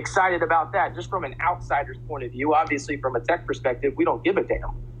getting excited about that just from an outsider's point of view. Obviously, from a Tech perspective, we don't give a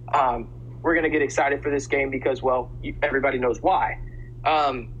damn. We're going to get excited for this game because, well, everybody knows why.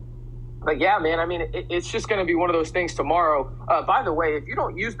 But yeah, man, I mean, it's just going to be one of those things tomorrow. By the way, if you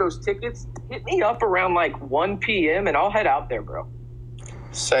don't use those tickets, hit me up around like 1 p.m. and I'll head out there, bro.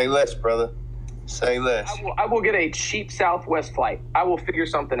 Say less, brother. Say less. I will get a cheap Southwest flight. I will figure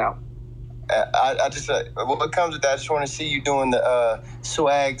something out. I just, what comes with that, I just want to see you doing the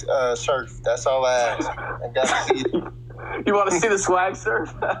swag surf. That's all I ask. I got to see it. You want to see the swag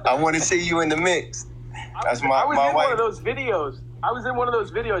surf? I want to see you in the mix. That's my wife. One of those videos. I was in one of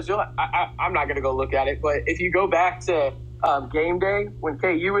those videos. I'm not going to go look at it, but if you go back to game day when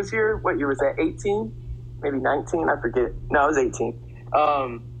KU was here, what year was that, 18? Maybe 19? I forget. No, it was 18.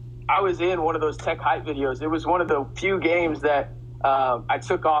 I was in one of those Tech Hype videos. It was one of the few games that I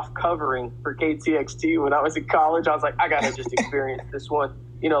took off covering for KTXT when I was in college. I was like, I got to just experience this one,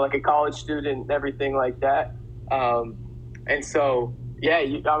 like a college student and everything like that. And so, yeah,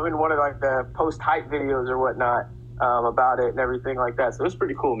 I'm in one of like the post-hype videos or whatnot about it and everything like that. So it's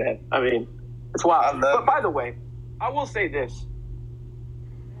pretty cool, man. I mean, it's wild. But by the way, I will say this.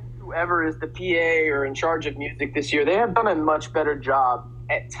 Whoever is the PA or in charge of music this year, they have done a much better job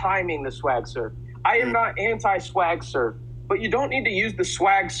at timing the swag surf. I am not anti-swag surf, but you don't need to use the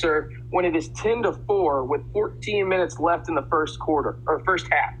swag surf when it is 10-4 with 14 minutes left in the first quarter or first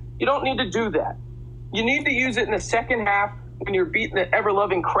half. You don't need to do that. You need to use it in the second half when you're beating the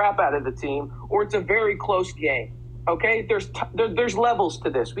ever-loving crap out of the team or it's a very close game, okay? There's levels to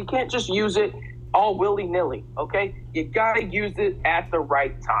this. We can't just use it all willy-nilly, okay? You got to use it at the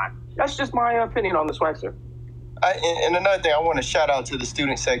right time. That's just my opinion on the swag surf. And another thing, I want to shout out to the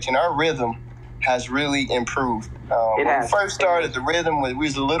student section. Our rhythm has really improved. When we first started, the rhythm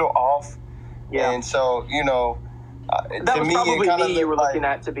was a little off. Yeah. And so, that was probably me you were looking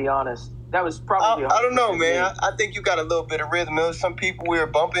at, to be honest. That was probably. I don't know, man. I think you got a little bit of rhythm. There was some people we were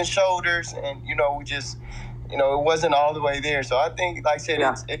bumping shoulders, and we just, it wasn't all the way there. So I think, like I said,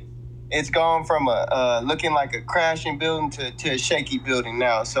 it's gone from looking like a crashing building to a shaky building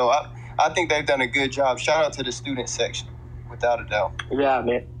now. So I think they've done a good job. Shout out to the student section, without a doubt. Yeah,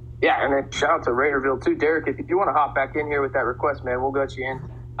 man. Yeah, and then shout out to Raiderville too, Derek. If you want to hop back in here with that request, man, we'll get you in.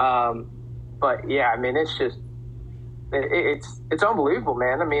 But yeah, I mean, it's just it's unbelievable,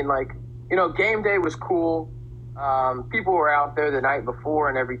 man. I mean, like, game day was cool. People were out there the night before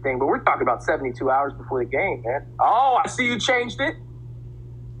and everything, but we're talking about 72 hours before the game, man. Oh, I see you changed it.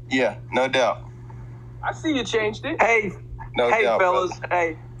 Yeah, no doubt. I see you changed it. Hey, doubt, fellas. Brother.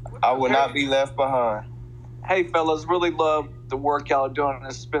 Hey, I will not be left behind. Hey, fellas, really love the work y'all are doing.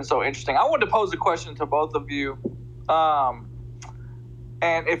 It's been so interesting. I wanted to pose a question to both of you. And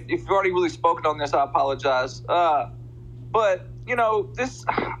if you've already really spoken on this, I apologize. But, this,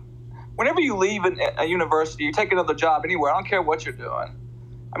 whenever you leave a university, you take another job anywhere, I don't care what you're doing.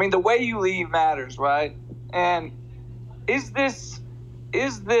 I mean, the way you leave matters, right? And is this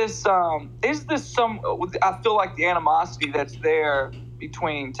some, I feel like the animosity that's there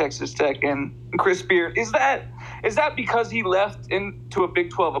between Texas Tech and Chris Beard. Is that because he left into a Big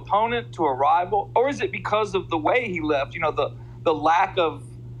 12 opponent, to a rival, or is it because of the way he left? You know, the lack of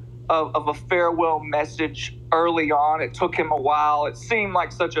a farewell message early on. It took him a while. It seemed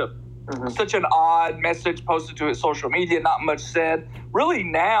like such an odd message posted to his social media, not much said. Really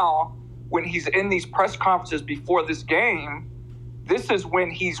now, when he's in these press conferences before this game, this is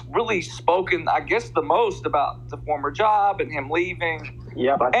when he's really spoken, I guess, the most about the former job and him leaving.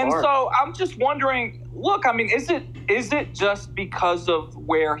 Yeah, and so I'm just wondering, look, I mean, is it just because of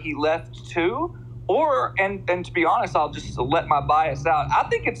where he left to? Or, and to be honest, I'll just let my bias out. I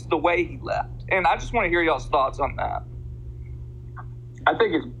think it's the way he left. And I just want to hear y'all's thoughts on that. I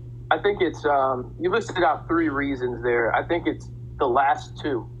think it's you listed out 3 reasons there. I think it's the last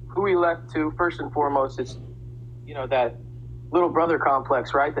 2. Who he left to, first and foremost, it's, you know, that little brother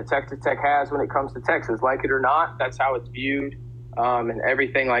complex, right, that Texas Tech has when it comes to Texas. Like it or not, that's how it's viewed, and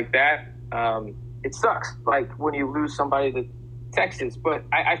everything like that. It sucks, like, when you lose somebody to Texas. But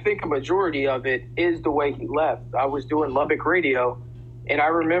I think a majority of it is the way he left. I was doing Lubbock radio, and I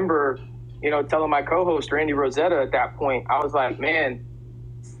remember, you know, telling my co-host, Randy Rosetta, at that point, I was like, man,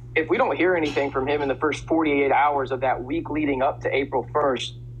 if we don't hear anything from him in the first 48 hours of that week leading up to April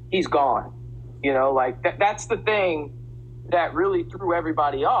 1st, he's gone. You know, like, that's the thing that really threw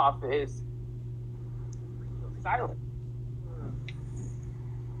everybody off, is silent.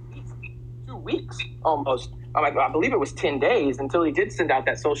 2 weeks almost. I believe it was 10 days until he did send out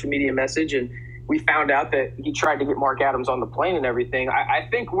that social media message, and we found out that he tried to get Mark Adams on the plane and everything. I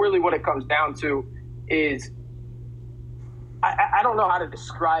think really what it comes down to is, I don't know how to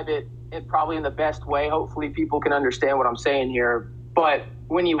describe it probably in the best way. Hopefully people can understand what I'm saying here. But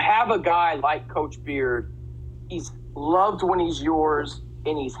when you have a guy like Coach Beard, he's loved when he's yours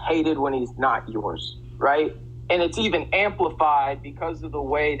and he's hated when he's not yours, right? And it's even amplified because of the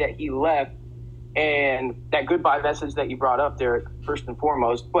way that he left and that goodbye message that you brought up there, first and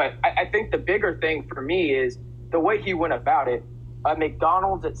foremost. But I think the bigger thing for me is the way he went about it.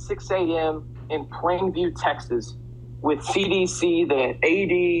 McDonald's at 6 a.m. in Plainview, Texas, with CDC, the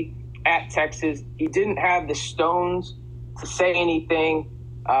AD at Texas. He didn't have the stones to say anything,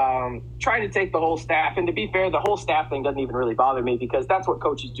 trying to take the whole staff. And to be fair, the whole staff thing doesn't even really bother me, because that's what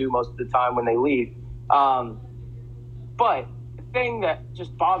coaches do most of the time when they leave. But the thing that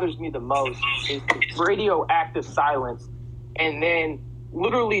just bothers me the most is the radioactive silence, and then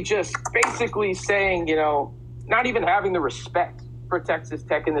literally just basically saying, you know, not even having the respect for Texas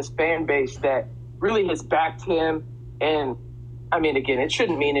Tech and this fan base that really has backed him. And I mean, again, it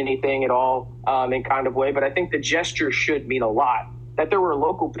shouldn't mean anything at all in kind of way, but I think the gesture should mean a lot. That there were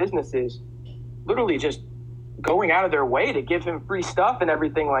local businesses literally just going out of their way to give him free stuff and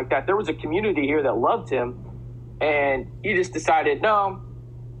everything like that. There was a community here that loved him, and he just decided, no,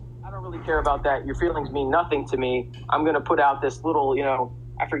 I don't really care about that. Your feelings mean nothing to me. I'm going to put out this little, you know,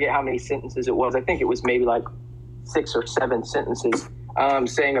 I forget how many sentences it was. I think it was maybe like 6 or 7 sentences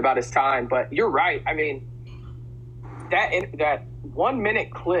saying about his time. But you're right. I mean, that 1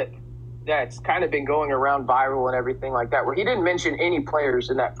 minute clip that's kind of been going around viral and everything like that, where he didn't mention any players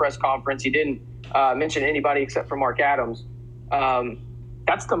in that press conference. He didn't mention anybody except for Mark Adams.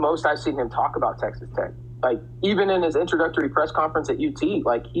 That's the most I've seen him talk about Texas Tech. Like, even in his introductory press conference at UT,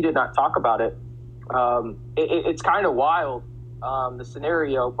 like, he did not talk about it. It's kind of wild, the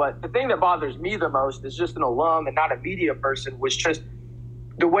scenario. But the thing that bothers me the most is just an alum and not a media person, was just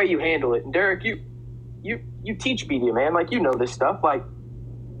the way you handle it. And Derek, you teach media, man. Like, you know this stuff. Like,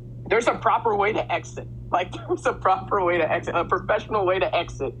 there's a proper way to exit. Like, there's a proper way to exit, a professional way to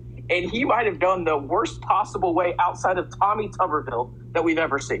exit. And he might have done the worst possible way outside of Tommy Tuberville that we've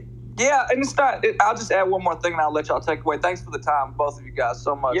ever seen. Yeah, and it's not. I'll just add one more thing, and I'll let y'all take away. Thanks for the time, both of you guys,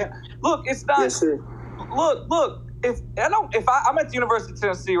 so much. Yeah. Look, it's not. Yes, sir. Look. I'm at the University of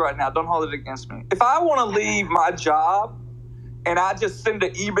Tennessee right now. Don't hold it against me. If I want to leave my job, and I just send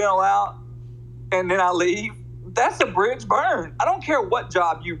an email out, and then I leave, that's a bridge burn. I don't care what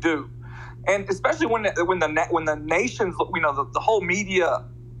job you do, and especially when the nation's, you know, the whole media,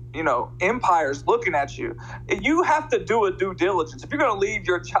 you know, empire's looking at you. You have to do a due diligence. If you're going to leave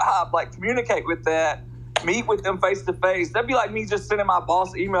your job, like, communicate with that, meet with them face to face. That'd be like me just sending my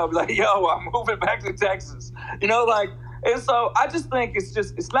boss an email, be like, yo, I'm moving back to Texas. You know, like, and so I just think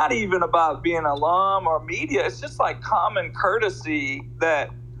it's not even about being alum or media. It's just like common courtesy that,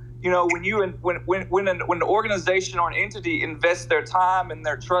 you know, when an organization or an entity invests their time and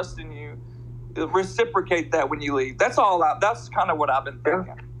their trust in you, reciprocate that when you leave. That's kind of what I've been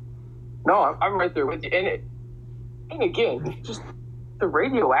thinking. No, I'm right there with you. And again, just the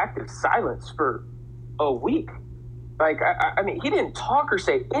radioactive silence for a week. Like, I mean, he didn't talk or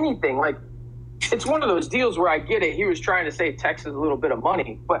say anything. Like, it's one of those deals where I get it. He was trying to save Texas a little bit of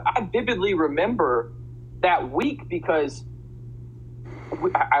money. But I vividly remember that week because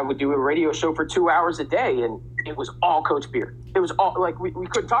I would do a radio show for 2 hours a day, and it was all Coach Beard. It was all, like, we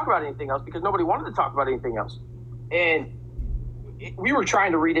couldn't talk about anything else because nobody wanted to talk about anything else. And we were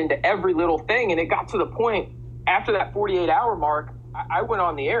trying to read into every little thing, and it got to the point after that 48-hour mark, I went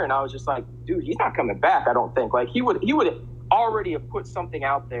on the air, and I was just like, dude, he's not coming back, I don't think. Like, he would already have put something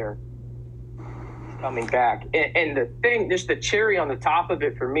out there coming back. And the thing, just the cherry on the top of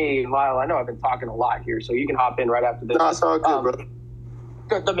it for me, Lyle, I know I've been talking a lot here, so you can hop in right after this. No, it's all good, brother.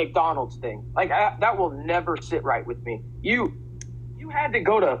 The McDonald's thing. Like, that will never sit right with me. You had to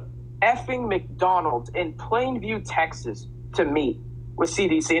go to effing McDonald's in Plainview, Texas to meet with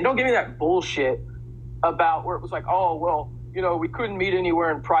CDC. And don't give me that bullshit about where it was like, oh, well, you know, we couldn't meet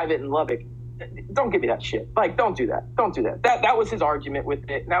anywhere in private in Lubbock. Don't give me that shit. Like, don't do that. Don't do that. That was his argument with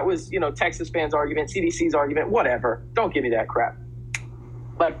it. And that was, you know, Texas fans' argument, CDC's argument, whatever. Don't give me that crap.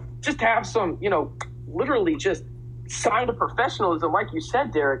 Like, just have some, you know, literally just sign of professionalism, like you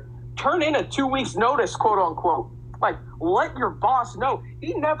said, Derek. Turn in a 2 weeks notice, quote unquote. Like, let your boss know.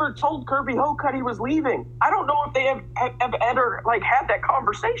 He never told Kirby Hocutt he was leaving. I don't know if they have ever, like, had that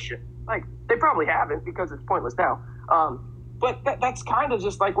conversation. Like, they probably haven't because it's pointless now. But that's kind of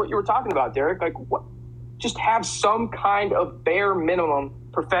just like what you were talking about, Derek. Like, what? Just have some kind of bare minimum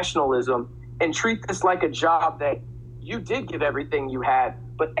professionalism and treat this like a job that you did give everything you had,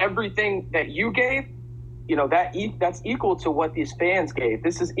 but everything that you gave, you know, that's equal to what these fans gave.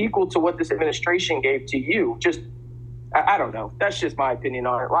 This is equal to what this administration gave to you. Just, I don't know. That's just my opinion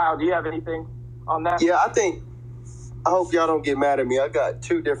on it. Lyle, do you have anything on that? Yeah, I hope y'all don't get mad at me. I got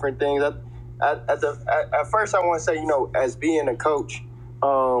two different things. At first, I want to say, you know, as being a coach,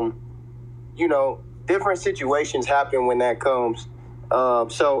 you know, different situations happen when that comes.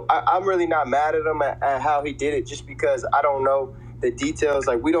 So I'm really not mad at him at how he did it, just because I don't know the details.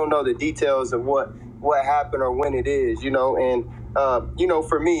 Like, we don't know the details of what happened or when it is, you know. And, you know,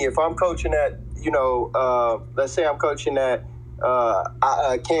 for me, if I'm coaching at, you know, let's say I'm coaching at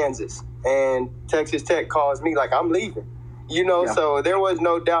Kansas and Texas Tech calls me, like, I'm leaving, you know. Yeah. So there was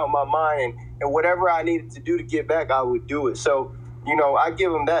no doubt in my mind, and whatever I needed to do to get back, I would do it. So, you know, I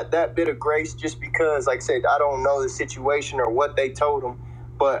give him that bit of grace, just because, like I said, I don't know the situation or what they told him.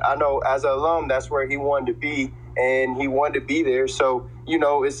 But I know as an alum, that's where he wanted to be, and he wanted to be there. So, you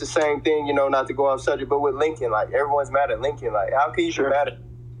know, it's the same thing, you know, not to go off subject, but with Lincoln, like, everyone's mad at Lincoln. Like, how can you be mad at him?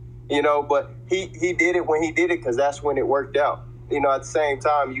 You know, but he did it when he did it, because that's when it worked out. You know, at the same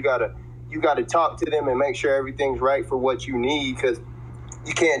time, you gotta talk to them and make sure everything's right for what you need, because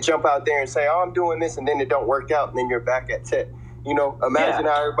you can't jump out there and say, oh, I'm doing this, and then it don't work out, and then you're back at Tech. You know, imagine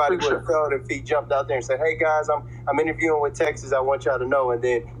how everybody would have felt if he jumped out there and said, hey, guys, I'm interviewing with Texas. I want y'all to know. And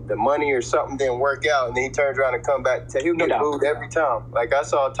then the money or something didn't work out, and then he turns around and come back. He'll get booed every time. Like, I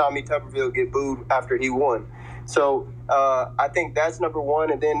saw Tommy Tuberville get booed after he won. So I think that's number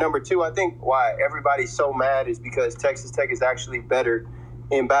one. And then number two, I think why everybody's so mad is because Texas Tech is actually better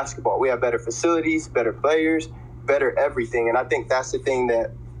in basketball. We have better facilities, better players, better everything. And I think that's the thing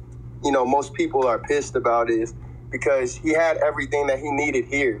that, you know, most people are pissed about, is because he had everything that he needed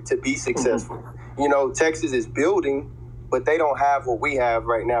here to be successful. Mm-hmm. You know, Texas is building, but they don't have what we have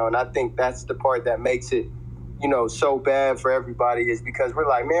right now. And I think that's the part that makes it, you know, so bad for everybody, is because we're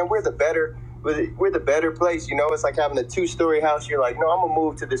like, man, we're the better place. You know, it's like having a 2-story house. You're like, no, I'm going to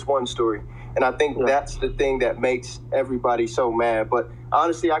move to this 1-story. And I think that's the thing that makes everybody so mad. But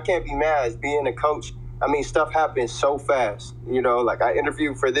honestly, I can't be mad as being a coach. I mean, stuff happens so fast. You know, like, I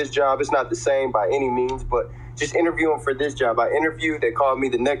interviewed for this job. It's not the same by any means, but just interviewing for this job. I interviewed, they called me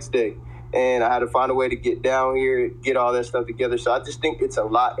the next day, and I had to find a way to get down here, get all that stuff together. So I just think it's a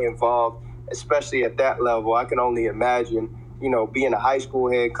lot involved, especially at that level. I can only imagine, you know, being a high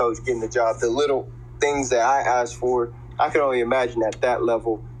school head coach, getting the job, the little things that I asked for. I can only imagine at that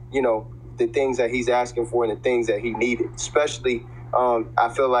level, you know, the things that he's asking for and the things that he needed. Especially,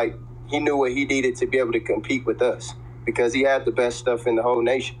 I feel like he knew what he needed to be able to compete with us, because he had the best stuff in the whole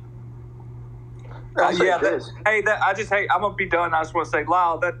nation. I'm gonna be done. I just want to say,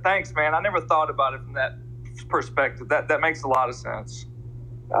 Lyle, thanks, man. I never thought about it from that perspective. That makes a lot of sense.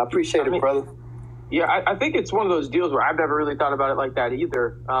 I appreciate it, brother. Yeah, I think it's one of those deals where I've never really thought about it like that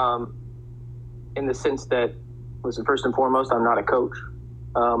either. In the sense that, listen, first and foremost, I'm not a coach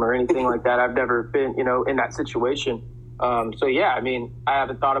or anything like that. I've never been, you know, in that situation. So yeah, I mean, I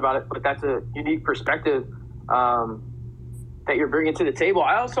haven't thought about it, but that's a unique perspective that you're bringing to the table.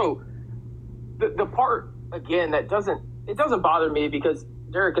 I also. The part, again, that doesn't bother me, because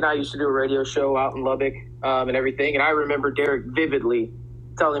Derek and I used to do a radio show out in Lubbock and everything, and I remember Derek vividly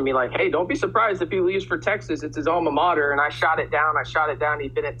telling me, like, hey, don't be surprised if he leaves for Texas. It's his alma mater, and I shot it down.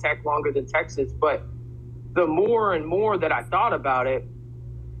 He'd been at Tech longer than Texas, but the more and more that I thought about it,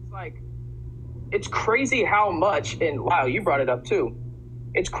 it's like, it's crazy how much, and Lyle, you brought it up too,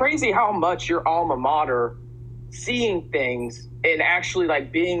 it's crazy how much your alma mater seeing things and actually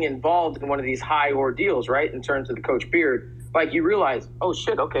like being involved in one of these high ordeals, right, in terms of the Coach Beard, like you realize, oh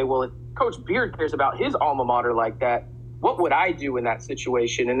shit, okay, well, if Coach Beard cares about his alma mater like that, what would I do in that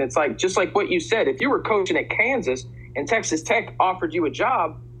situation? And it's like, just like what you said, if you were coaching at Kansas and Texas Tech offered you a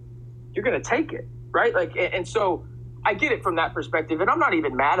job, you're going to take it, right? Like, and so I get it from that perspective, and I'm not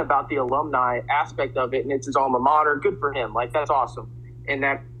even mad about the alumni aspect of it, and it's his alma mater. Good for him. Like, that's awesome. And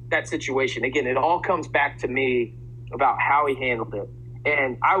that situation, again, it all comes back to me about how he handled it.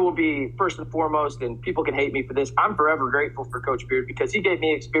 And I will be, first and foremost, and people can hate me for this, I'm forever grateful for Coach Beard because he gave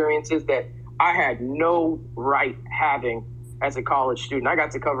me experiences that I had no right having as a college student. I got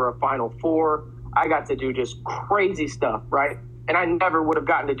to cover a Final Four. I got to do just crazy stuff, right? And I never would have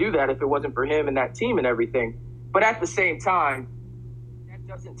gotten to do that if it wasn't for him and that team and everything. But at the same time, that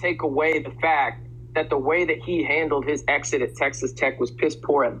doesn't take away the fact that the way that he handled his exit at Texas Tech was piss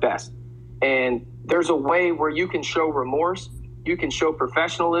poor at best. And there's a way where you can show remorse, you can show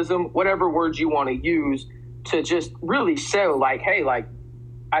professionalism, whatever words you want to use to just really show like, hey, like,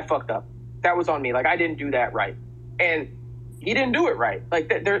 I fucked up. That was on me. Like, I didn't do that right. And he didn't do it right. Like,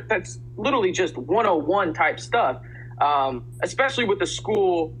 that's literally just 101 type stuff, especially with the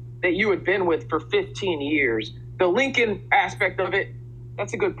school that you had been with for 15 years. The Lincoln aspect of it,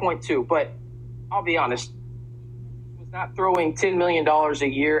 that's a good point too. But I'll be honest, was not throwing $10 million a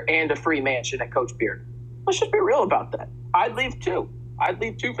year and a free mansion at Coach Beard. Let's just be real about that. I'd leave too.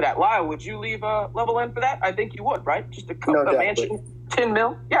 For that. Lyle, would you leave Level N for that? I think you would, right? Just a mansion, 10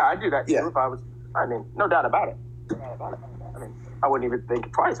 mil? Yeah, I'd do that too if I was, no doubt about it. I wouldn't even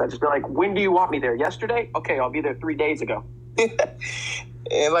think twice. I'd just be like, when do you want me there? Yesterday? Okay, I'll be there 3 days ago.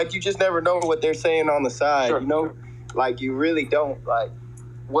 And like, you just never know what they're saying on the side, sure. You know? Like, you really don't. Like,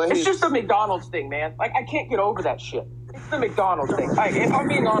 it's just the McDonald's thing, man. Like, I can't get over that shit. It's the McDonald's thing. Like, if I'm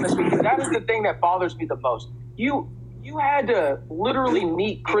being honest with you, that is the thing that bothers me the most. You had to literally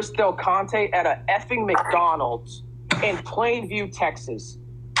meet Chris Del Conte at a effing McDonald's in Plainview, Texas.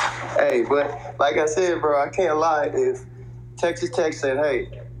 Hey, but like I said, bro, I can't lie. If Texas Tech said,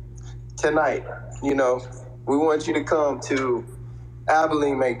 hey, tonight, we want you to come to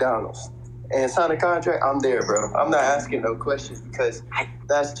Abilene McDonald's and sign a contract, I'm there, bro. I'm not asking no questions because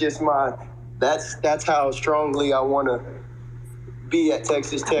that's just that's how strongly I want to be at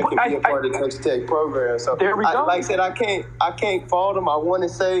Texas Tech and be a part of the Texas Tech program. So there we go. Like I said, I can't fault them. I want to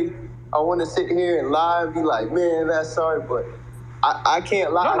sit here and lie and be like, man, that's sorry, but I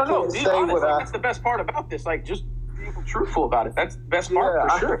can't lie. No. I can't say honest, what that's the best part about this. Like, just being truthful about it. That's the best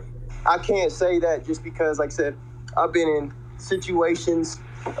part for sure. I can't say that just because, like I said, I've been in situations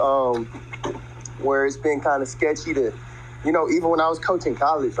where it's been kind of sketchy to, even when I was coaching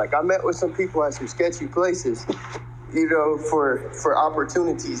college, like I met with some people at some sketchy places, for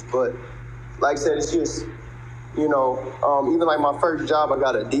opportunities. But like I said, it's just, even like my first job, I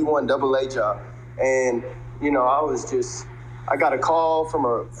got a D1 AA job. And, I got a call from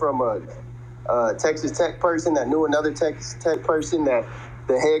a Texas Tech person that knew another Texas Tech person that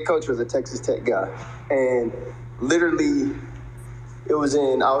the head coach was a Texas Tech guy. And literally, I was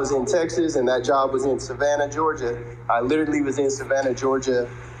in Texas, and that job was in Savannah, Georgia. I literally was in Savannah, Georgia,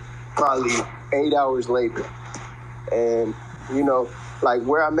 probably 8 hours later. And, like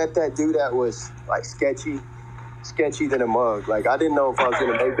where I met that dude at was like sketchy than a mug. Like, I didn't know if I was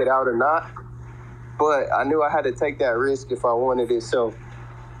going to make it out or not, but I knew I had to take that risk if I wanted it. So,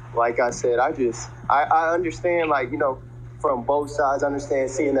 like I said, I understand, like, from both sides, I understand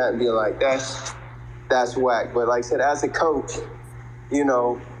seeing that and being like, that's whack. But like I said, as a coach,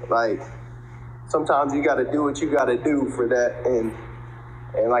 like sometimes you got to do what you got to do for that.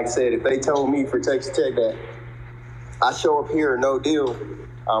 And like I said, if they told me for Texas Tech that I show up here or no deal,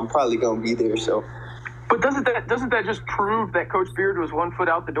 I'm probably going to be there. So, but doesn't that just prove that Coach Beard was 1 foot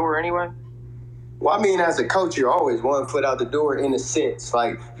out the door anyway? Well, I mean, as a coach, you're always 1 foot out the door in a sense.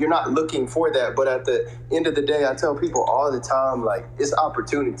 Like, you're not looking for that. But at the end of the day, I tell people all the time, like, it's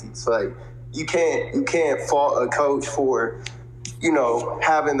opportunities. Like, you can't fault a coach for,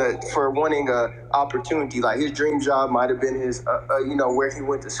 for wanting a opportunity. Like, his dream job might have been his, where he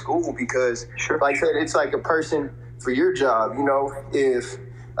went to school. Because, like I said, it's like a person for your job. If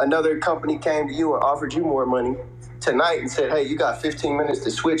another company came to you and offered you more money tonight and said, hey, you got 15 minutes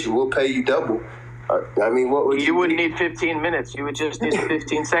to switch and we'll pay you double. I mean, what would you wouldn't need 15 minutes. You would just need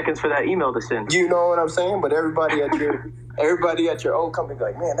 15 seconds for that email to send. You know what I'm saying? But everybody at your old company be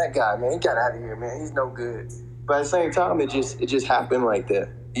like, man, that guy, man, he got out of here, man. He's no good. But at the same time, it just happened like that.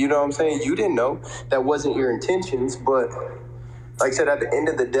 You know what I'm saying? You didn't know. That wasn't your intentions. But like I said, at the end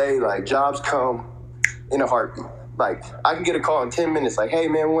of the day, like, jobs come in a heartbeat. Like, I can get a call in 10 minutes, like, hey,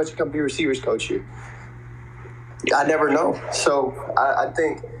 man, why don't you come be a receivers coach here? I never know. So I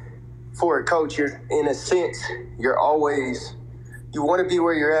think for a coach, you're, in a sense, you want to be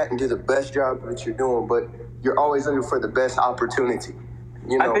where you're at and do the best job that you're doing, but you're always looking for the best opportunity.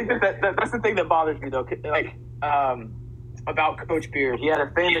 You know? I think that's the thing that bothers me, though. Like, about Coach Beard, he had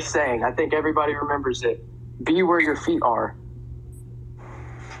a famous saying. I think everybody remembers it: "Be where your feet are."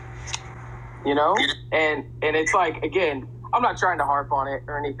 You know, and it's like, again, I'm not trying to harp on it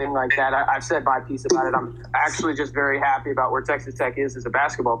or anything like that. I've said my piece about it. I'm actually just very happy about where Texas Tech is as a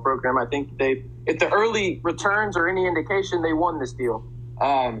basketball program. I think if the early returns are any indication, they won this deal.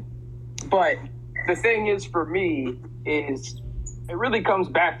 But the thing is, for me, is it really comes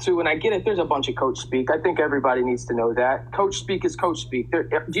back to, and I get it, there's a bunch of coach speak. I think everybody needs to know that. Coach speak is coach speak.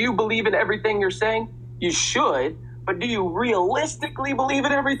 Do you believe in everything you're saying? You should. But do you realistically believe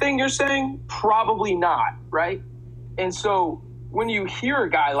in everything you're saying? Probably not, right? And so when you hear a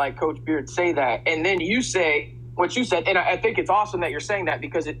guy like Coach Beard say that, and then you say what you said, and I think it's awesome that you're saying that,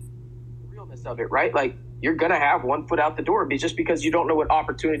 because it's the realness of it, right? Like, you're going to have one foot out the door just because you don't know what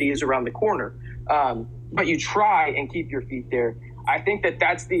opportunity is around the corner. But you try and keep your feet there. I think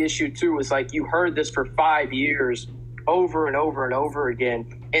that's the issue, too, is like, you heard this for 5 years over and over and over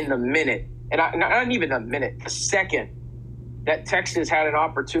again in the minute. And not even a minute, a second that Texas had an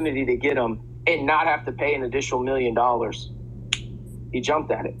opportunity to get him and not have to pay an additional $1 million, he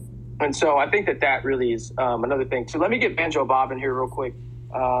jumped at it. And so I think that really is another thing. So let me get Banjo Bob in here real quick.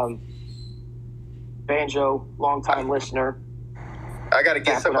 Banjo, longtime listener. I got to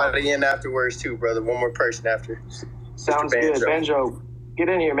get somebody in afterwards too, brother. One more person after. Sounds good. Banjo, get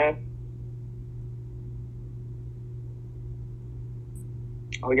in here, man.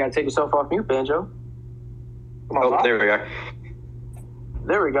 Oh, you got to take yourself off mute, Banjo. Come on, Bob. There we are.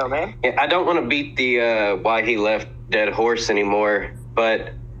 There we go, man. Yeah, I don't want to beat the why he left dead horse anymore,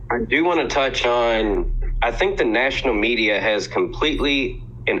 but I do want to touch on, I think the national media has completely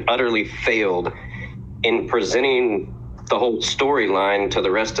and utterly failed in presenting the whole storyline to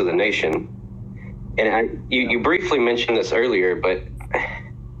the rest of the nation. And you briefly mentioned this earlier, but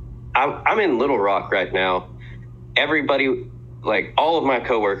I'm in Little Rock right now. Everybody, like, all of my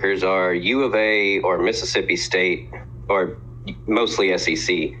coworkers are U of A or Mississippi State or mostly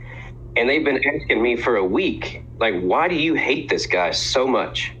SEC. And they've been asking me for a week, like, why do you hate this guy so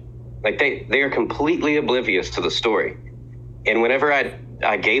much? Like, they are completely oblivious to the story. And whenever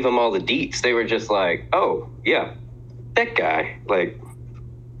I gave them all the deets, they were just like, oh, yeah, that guy. Like,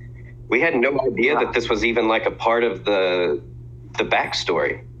 we had no idea that this was even like a part of the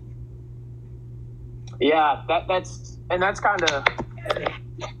backstory. Yeah, that's kind of,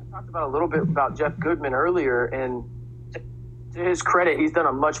 I talked about a little bit about Jeff Goodman earlier, and to his credit, he's done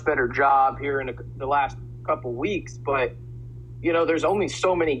a much better job here in the last couple weeks. But, you know, there's only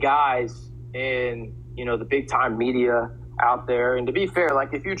so many guys in, you know, the big time media out there. And to be fair,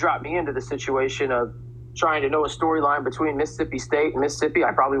 like, if you drop me into the situation of trying to know a storyline between Mississippi State and Mississippi,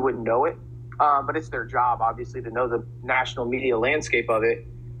 I probably wouldn't know it. But it's their job, obviously, to know the national media landscape of it.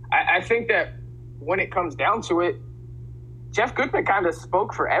 I think that when it comes down to it, Jeff Goodman kind of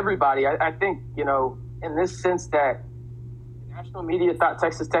spoke for everybody. I think, you know, in this sense that the national media thought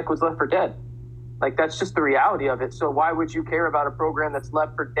Texas Tech was left for dead. Like, that's just the reality of it. So why would you care about a program that's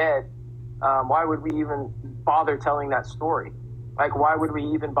left for dead? Why would we even bother telling that story? Like, why would we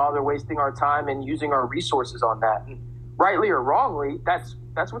even bother wasting our time and using our resources on that? And rightly or wrongly, that's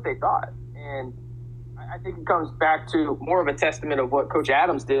what they thought. And I think it comes back to more of a testament of what Coach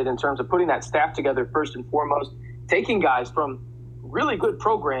Adams did in terms of putting that staff together first and foremost, taking guys from really good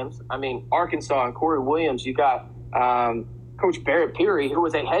programs. I mean, Arkansas and Corey Williams, you got Coach Barrett Peary, who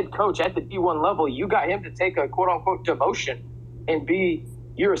was a head coach at the D1 level. You got him to take a quote-unquote demotion and be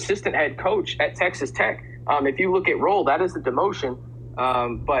your assistant head coach at Texas Tech. If you look at roll, that is a demotion.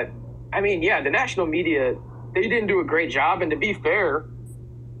 But, I mean, yeah, the national media, they didn't do a great job. And to be fair,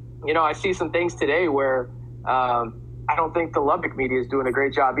 you know, I see some things today where I don't think the Lubbock media is doing a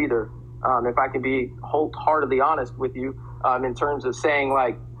great job either. If I can be wholeheartedly honest with you, in terms of saying,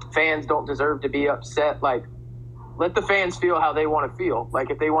 like, fans don't deserve to be upset. Like, let the fans feel how they want to feel.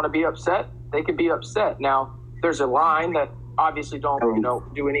 Like, if they want to be upset, they can be upset. Now, there's a line that obviously don't, you know,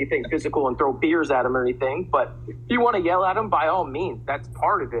 do anything physical and throw beers at them or anything. But if you want to yell at them, by all means, that's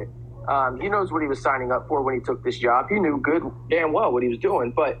part of it. He knows what he was signing up for when he took this job. He knew damn well what he was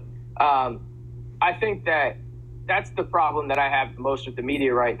doing. But I think that's the problem that I have most with the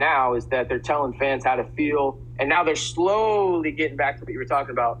media right now, is that they're telling fans how to feel. And now they're slowly getting back to what you were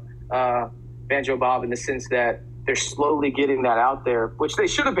talking about, Banjo Bob, in the sense that they're slowly getting that out there, which they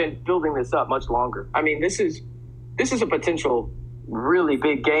should have been building this up much longer. I mean, this is a potential really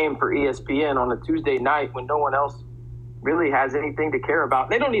big game for ESPN on a Tuesday night when no one else really has anything to care about.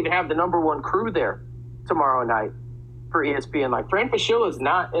 They don't even have the number one crew there tomorrow night for ESPN. Like, Fran Fraschilla is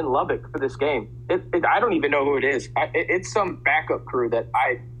not in Lubbock for this game. I don't even know who it is. It's some backup crew that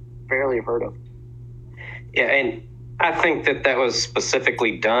I barely have heard of. Yeah, and I think that was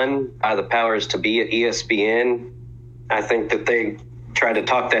specifically done by the powers to be at ESPN. I think that they tried to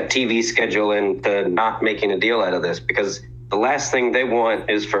talk that TV schedule into not making a deal out of this, because the last thing they want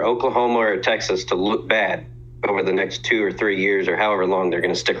is for Oklahoma or Texas to look bad over the next 2 or 3 years or however long they're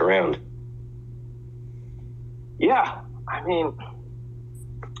going to stick around. Yeah, I mean,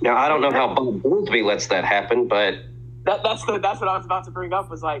 now I don't know how Bob Bowlesby lets that happen, but that's what I was about to bring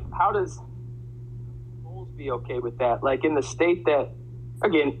up, was like, how does Bowlesby okay with that? Like, in the state that,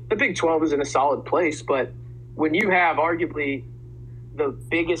 again, the Big 12 is in a solid place, but when you have arguably the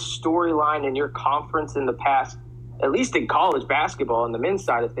biggest storyline in your conference in the past, at least in college basketball and the men's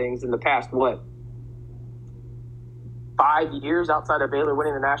side of things, in the past, 5 years outside of Baylor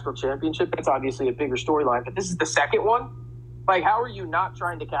winning the national championship, that's obviously a bigger storyline. But this is the second one. Like, how are you not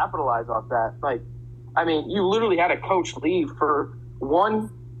trying to capitalize off that? Like, I mean, you literally had a coach leave for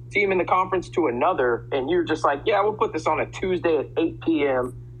one team in the conference to another, and you're just like, yeah, we'll put this on a Tuesday at 8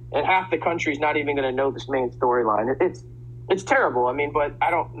 p.m., and half the country's not even going to know this main storyline. It's terrible. I mean, but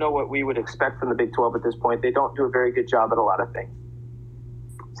I don't know what we would expect from the Big 12 at this point. They don't do a very good job at a lot of things,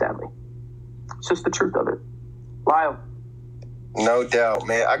 sadly. It's just the truth of it. Lyle. No doubt,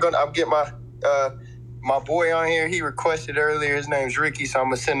 man. I'll get my my boy on here. He requested earlier. His name's Ricky, so I'm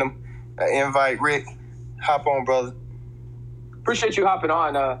gonna send him an invite. Rick, hop on, brother. Appreciate you hopping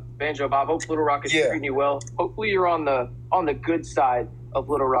on, Banjo Bob. Hope Little Rock is treating you well. Hopefully you're on the good side of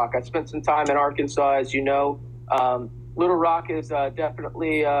Little Rock. I spent some time in Arkansas, as you know. Little Rock is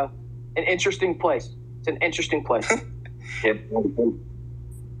definitely an interesting place. It's an interesting place.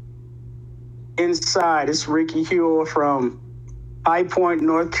 Inside, it's Ricky Hewell from High Point,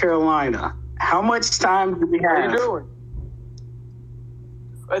 North Carolina. How much time do we have? How are you doing?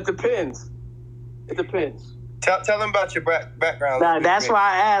 It depends. Tell them about your background. That's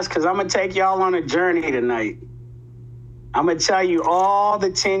why I asked, because I'm going to take y'all on a journey tonight. I'm going to tell you all the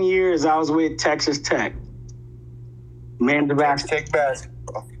 10 years I was with Texas Tech. Texas Tech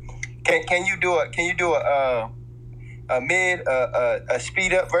basketball. Can you do a mid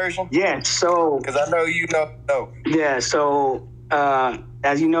speed up version? Yeah, so because I know you know. Yeah, so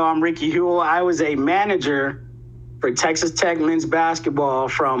as you know, I'm Ricky Hewell. I was a manager for Texas Tech men's basketball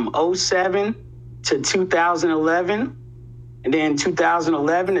from 2007 to 2011. And then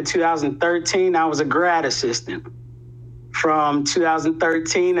 2011 to 2013, I was a grad assistant. From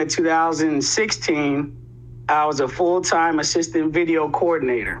 2013 to 2016, I was a full-time assistant video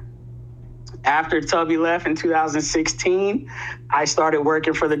coordinator. After Tubby left in 2016, I started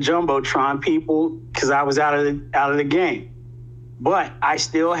working for the Jumbotron people because I was out of the game. But I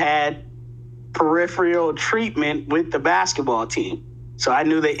still had peripheral treatment with the basketball team. So I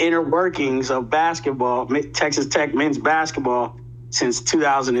knew the inner workings of basketball, Texas Tech men's basketball, since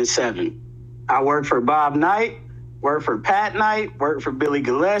 2007. I worked for Bob Knight, worked for Pat Knight, worked for Billy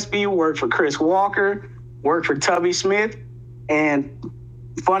Gillespie, worked for Chris Walker, worked for Tubby Smith. And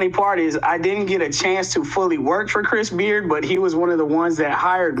funny part is I didn't get a chance to fully work for Chris Beard, but he was one of the ones that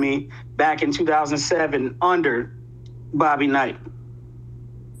hired me back in 2007 under Bobby Knight.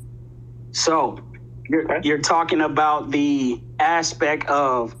 So you're talking about the aspect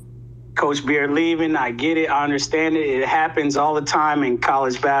of Coach Beard leaving. I get it. I understand it. It happens all the time in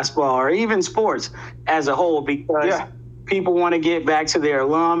college basketball or even sports as a whole, because people want to get back to their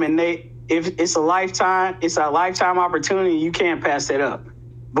alum, and if it's a lifetime opportunity. You can't pass that up.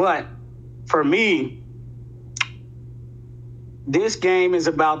 But for me, this game is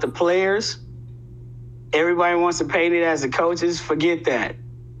about the players. Everybody wants to paint it as the coaches. Forget that.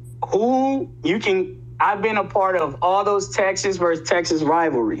 I've been a part of all those Texas versus Texas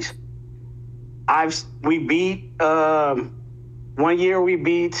rivalries. We beat, one year we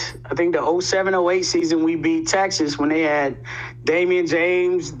beat, I think the 07-08 season, we beat Texas when they had Damian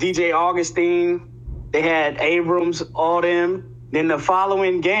James, DJ Augustine, they had Abrams, all them. Then the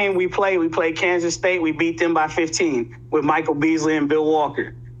following game we played Kansas State. We beat them by 15 with Michael Beasley and Bill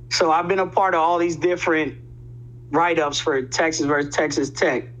Walker. So I've been a part of all these different write-ups for Texas versus Texas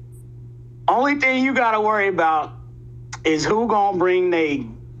Tech. Only thing you got to worry about is who going to bring the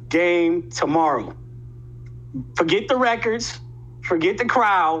game tomorrow. Forget the records. Forget the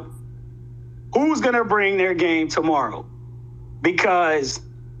crowd. Who's going to bring their game tomorrow? Because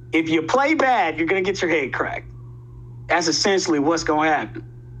if you play bad, you're going to get your head cracked. That's essentially what's going to happen.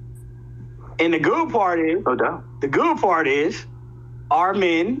 And the good part is, our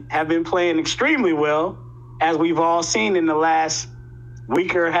men have been playing extremely well, as we've all seen in the last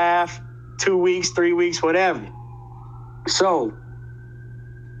week or a half, 2 weeks, 3 weeks, whatever. So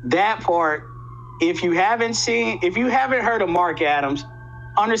that part, if you haven't heard of Mark Adams,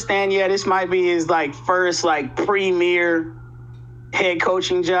 understand, this might be his first premier head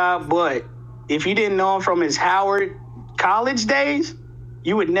coaching job. But if you didn't know him from his Howard college days,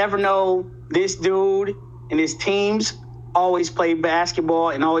 you would never know this dude and his teams always play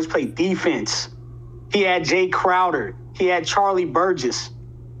basketball and always play defense. He had Jay Crowder. He had Charlie Burgess.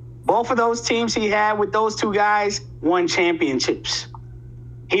 Both of those teams he had with those two guys won championships.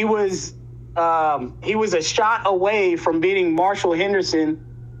 He was a shot away from beating Marshall Henderson,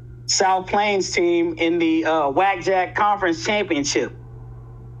 South Plains team in the WAC-JAC Conference Championship.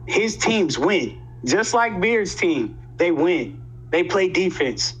 His teams win. Just like Beard's team, they win. They play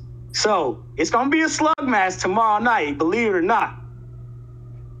defense. So it's going to be a slug match tomorrow night, believe it or not.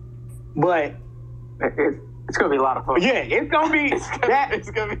 But it's going to be a lot of fun. Yeah, it's going to be it's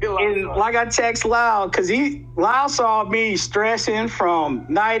going to be a lot of fun. Like I text Lyle, because Lyle saw me stressing from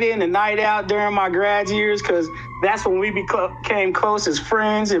night in and night out during my grad years, because that's when we became close as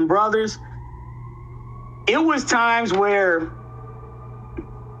friends and brothers. It was times where,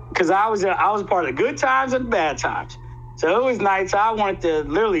 because I was part of the good times and the bad times. So it was nights I wanted to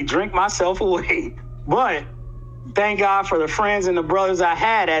literally drink myself away. But thank God for the friends and the brothers I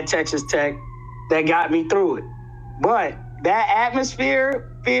had at Texas Tech that got me through it. But that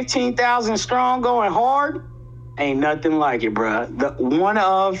atmosphere, 15,000 strong going hard, ain't nothing like it, bro. One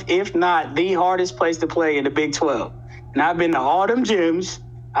of, if not the hardest place to play in the Big 12. And I've been to all them gyms.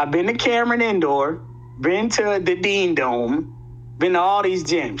 I've been to Cameron Indoor, been to the Dean Dome, been to all these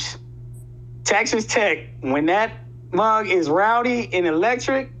gyms. Texas Tech, when that mug is rowdy and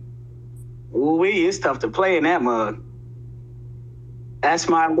electric, it's tough to play in that mug. That's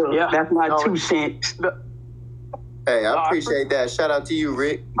my 2 cents. Hey, I appreciate that. Shout out to you,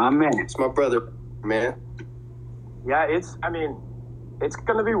 Rick. My man. It's my brother, man. Yeah, it's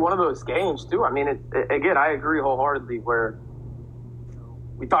going to be one of those games, too. I mean, again, I agree wholeheartedly where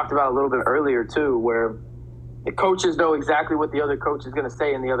we talked about a little bit earlier, too, where the coaches know exactly what the other coach is going to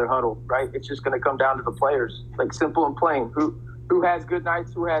say in the other huddle, right? It's just going to come down to the players, simple and plain. Who has good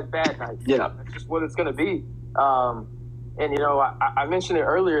nights, who has bad nights. Yeah. That's just what it's going to be. And, I mentioned it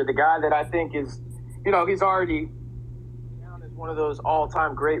earlier, the guy that I think is, he's already down as one of those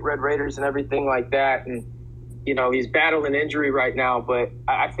all-time great Red Raiders and everything like that. And, he's battling injury right now. But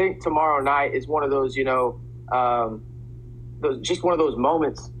I think tomorrow night is one of those, just one of those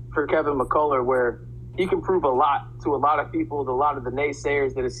moments for Kevin McCullough where he can prove a lot to a lot of people, to a lot of the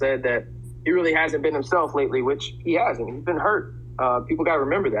naysayers that have said that he really hasn't been himself lately, which he hasn't. He's been hurt. People got to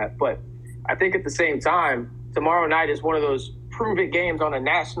remember that. But I think at the same time, tomorrow night is one of those prove-it games on a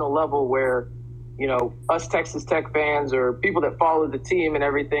national level where, us Texas Tech fans or people that follow the team and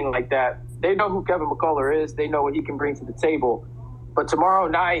everything like that, they know who Kevin McCullough is. They know what he can bring to the table. But tomorrow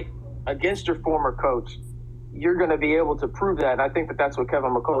night, against your former coach, you're going to be able to prove that. And I think that that's what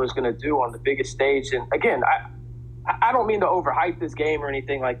Kevin McCullough is going to do on the biggest stage. And again, I don't mean to overhype this game or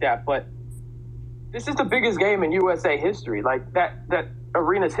anything like that, but this is the biggest game in USA history. That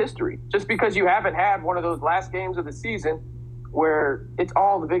arena's history. Just because you haven't had one of those last games of the season where it's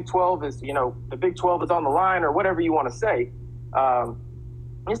all the Big 12 is, the Big 12 is on the line or whatever you want to say.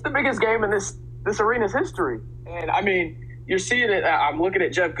 It's the biggest game in this arena's history. And I mean, you're seeing it. I'm looking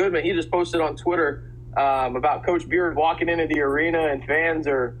at Jeff Goodman. He just posted on Twitter about Coach Beard walking into the arena and fans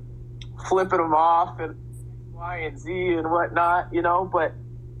are flipping him off and Y and Z and whatnot, But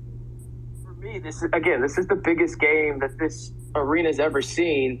for me, this is the biggest game that this arena's ever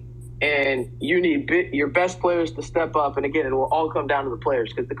seen. And you need your best players to step up. And again, it will all come down to the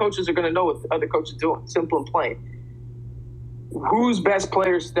players because the coaches are going to know what the other coach is doing. Simple and plain. Whose best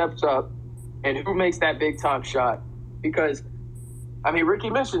player steps up and who makes that big time shot? Because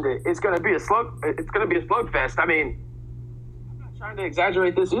Ricky mentioned it. It's going to be a slugfest. I'm not trying to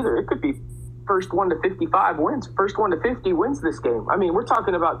exaggerate this either. It could be first 1 to 55 wins. First 1 to 50 wins this game. We're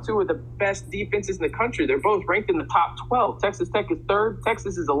talking about two of the best defenses in the country. They're both ranked in the top 12. Texas Tech is 3rd.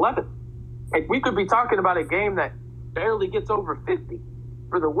 Texas is 11th. We could be talking about a game that barely gets over 50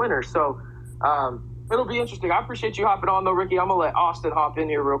 for the winner. So, It'll be interesting. I appreciate you hopping on, though, Ricky. I'm going to let Austin hop in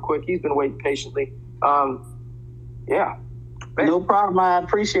here real quick. He's been waiting patiently. Yeah. Man. No problem. I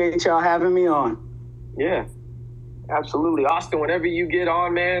appreciate y'all having me on. Yeah, absolutely. Austin, whenever you get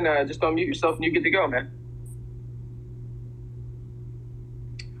on, man, just unmute yourself and you get to go, man.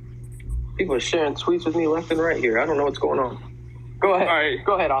 People are sharing tweets with me left and right here. I don't know what's going on. Go ahead. All right.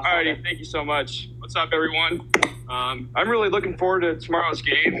 Go ahead, Austin. All righty. Thank you so much. What's up, everyone? I'm really looking forward to tomorrow's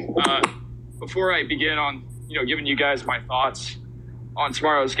game. Before I begin on, giving you guys my thoughts on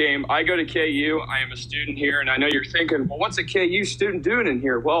tomorrow's game, I go to KU. I am a student here, and I know you're thinking, well, what's a KU student doing in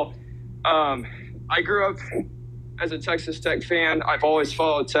here? Well, I grew up as a Texas Tech fan. I've always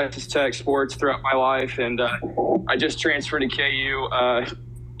followed Texas Tech sports throughout my life, and I just transferred to KU,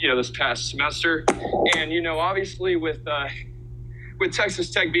 this past semester. And, obviously with Texas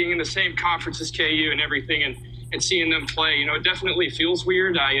Tech being in the same conference as KU and everything, and seeing them play, it definitely feels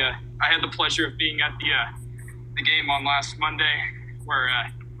weird. I had the pleasure of being at the game on last Monday where,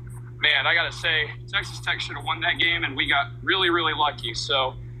 man, I got to say, Texas Tech should have won that game, and we got really, really lucky.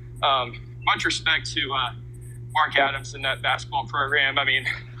 So much respect to Mark Adams and that basketball program. I mean,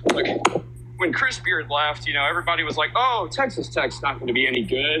 look, when Chris Beard left, everybody was like, oh, Texas Tech's not going to be any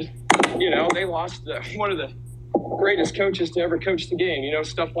good. They lost one of the greatest coaches to ever coach the game,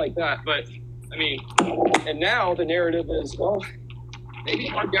 stuff like that. But, I mean, and now the narrative is, well, maybe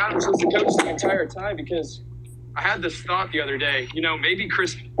Mark Adams was the coach the entire time, because I had this thought the other day, maybe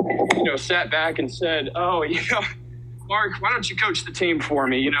Chris, sat back and said, oh, Mark, why don't you coach the team for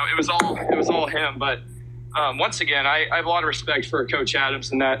me? It was all him. But once again, I have a lot of respect for Coach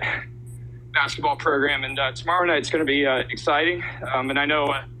Adams and that basketball program. And tomorrow night it's going to be exciting. And I know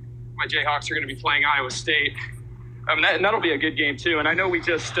my Jayhawks are going to be playing Iowa State. And that'll be a good game too. And I know we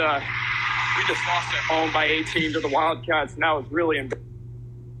just lost at home by 18 to the Wildcats, and that was really embarrassing.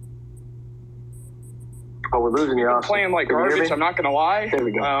 Oh, we're losing you, Austin. Playing like garbage, I'm not going to lie. There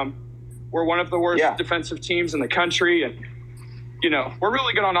we go. We're one of the worst defensive teams in the country. And, we're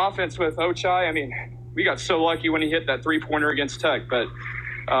really good on offense with Ochai. I mean, we got so lucky when he hit that three-pointer against Tech. But,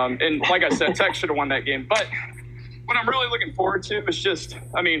 and like I said, Tech should have won that game. But what I'm really looking forward to is just,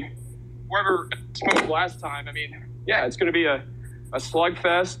 wherever spoke last time, it's going to be a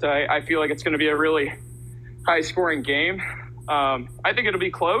slugfest. I feel like it's going to be a really high-scoring game. I think it'll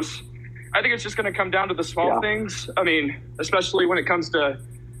be close. I think it's just going to come down to the small things. Especially when it comes to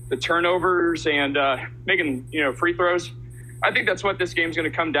the turnovers and making, free throws. I think that's what this game's going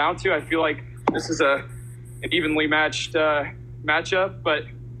to come down to. I feel like this is an evenly matched matchup. But,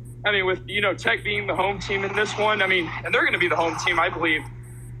 with, Tech being the home team in this one, and they're going to be the home team, I believe,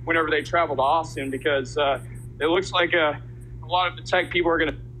 whenever they travel to Austin, because it looks like a lot of the Tech people are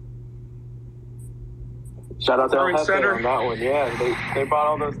going to shout out to El Jefe on that one. Yeah, they bought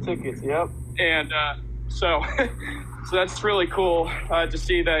all those tickets. Yep. And so that's really cool to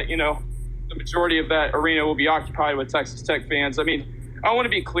see that, the majority of that arena will be occupied with Texas Tech fans. I want to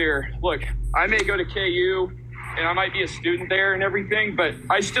be clear. Look, I may go to KU and I might be a student there and everything, but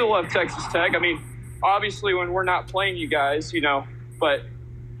I still love Texas Tech. Obviously when we're not playing you guys, but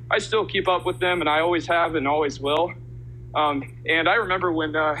I still keep up with them, and I always have and always will. And I remember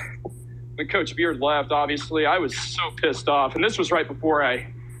when Coach Beard left, obviously, I was so pissed off. And this was right before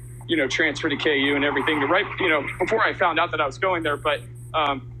I, transferred to KU and everything. Right, before I found out that I was going there. But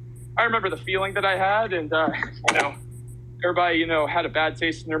I remember the feeling that I had. And, everybody, had a bad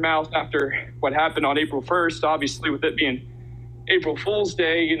taste in their mouth after what happened on April 1st. Obviously, with it being April Fool's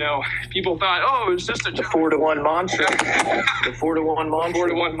Day, people thought, oh, it was just a 4-to-1 mantra. The 4-to-1 mantra.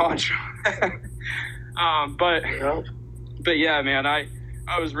 4-to-1 mantra. But yeah, man, I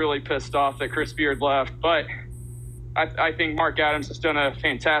was really pissed off that Chris Beard left, but I think Mark Adams has done a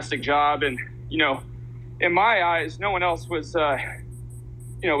fantastic job. And, in my eyes, no one else was,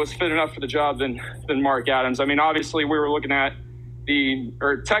 was fit enough for the job than Mark Adams. Obviously we were looking at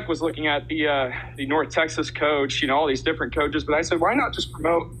Tech was looking at the North Texas coach, all these different coaches, but I said, why not just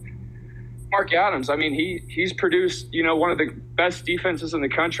promote Mark Adams? He's produced, one of the best defenses in the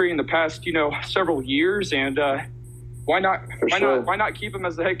country in the past, several years. And, why not keep him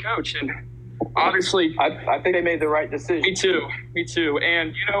as the head coach? And obviously, I think they made the right decision. Me too.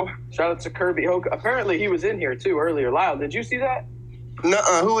 And shout out to Kirby Hoke. Apparently, he was in here too earlier. Lyle, did you see that?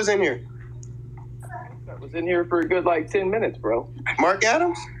 Nuh-uh. Who was in here? That was in here for a good 10 minutes, bro. Mark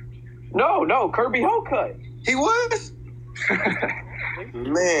Adams? No, Kirby Hoke. He was.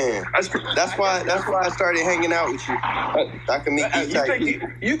 Man, that's why I started hanging out with you. I can meet these type people.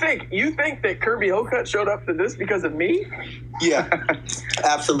 You think that Kirby Hocutt showed up to this because of me? Yeah,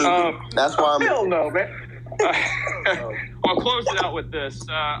 absolutely. That's why I'm. Hell no, man. I'll close it out with this.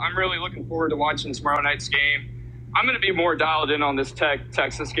 I'm really looking forward to watching tomorrow night's game. I'm going to be more dialed in on this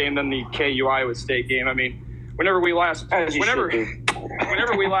Texas game than the KU Iowa State game. I mean, whenever we last played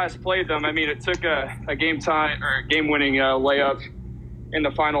them, I mean, it took a game-winning layup in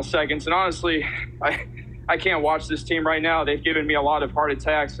the final seconds. And honestly, I can't watch this team right now. They've given me a lot of heart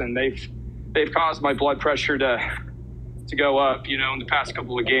attacks, and they've caused my blood pressure to go up, in the past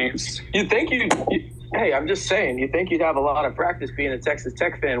couple of games. Hey, I'm just saying, you think you'd have a lot of practice being a Texas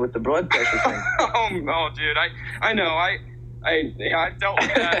Tech fan with the blood pressure thing. Oh, no, dude. I know. I've dealt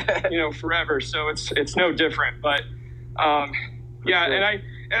with that, forever, so it's no different. But, yeah, and I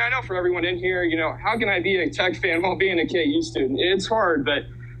know for everyone in here, how can I be a Tech fan while being a KU student? It's hard, but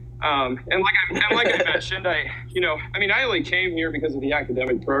and like I mentioned, I only came here because of the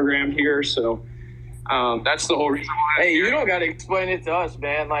academic program here, so that's the whole reason why. Hey, you don't got to explain it to us,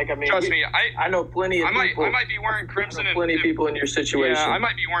 man. Trust me, I know plenty of people. I might be wearing crimson and plenty of people in your situation. Yeah, I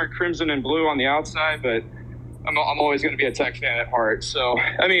might be wearing crimson and blue on the outside, but I'm always going to be a Tech fan at heart. So,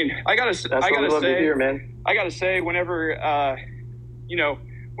 I mean, I gotta say, man. I gotta say, whenever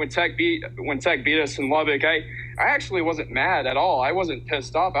when Tech beat us in Lubbock, I actually wasn't mad at all. I wasn't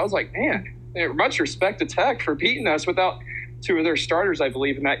pissed off. I was like, man, much respect to Tech for beating us without two of their starters, I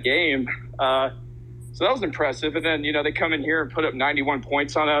believe, in that game. So that was impressive. And then, they come in here and put up 91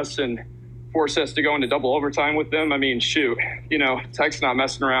 points on us and force us to go into double overtime with them. I mean, shoot, Tech's not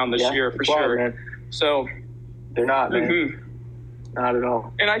messing around this year for sure. Man. So they're not, man. Mm-hmm. Not at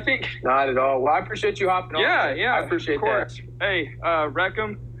all. And I think not at all. Well, I appreciate you hopping on. Yeah, I appreciate that. Hey,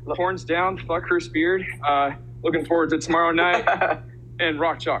 Wreckham, horns down, fuck Chris Beard. Looking forward to tomorrow night and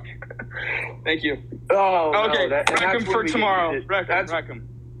Rock Chalk. Thank you. Oh, okay. No, Wreckham for tomorrow. Wreckham.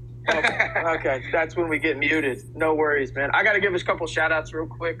 Okay, that's when we get muted. No worries, man. I got to give us a couple shout-outs real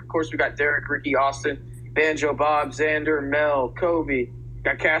quick. Of course, we got Derek, Ricky, Austin, Banjo, Bob, Xander, Mel, Kobe. We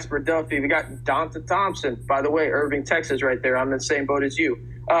got Casper Duffy. We got Donta Thompson. By the way, Irving, Texas right there. I'm in the same boat as you.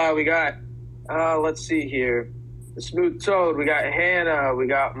 We got, let's see here. The Smooth Toad. We got Hannah. We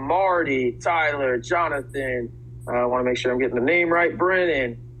got Marty, Tyler, Jonathan. I want to make sure I'm getting the name right.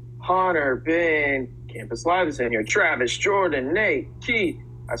 Brennan, Hunter, Ben, Campus Live is in here. Travis, Jordan, Nate, Keith.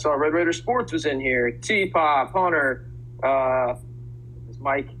 I saw Red Raider Sports was in here. T-Pop, Hunter,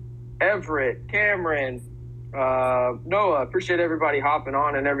 Mike, Everett, Cameron, Noah. Appreciate everybody hopping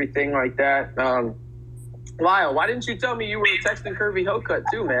on and everything like that. Lyle, why didn't you tell me you were texting Kirby Hillcut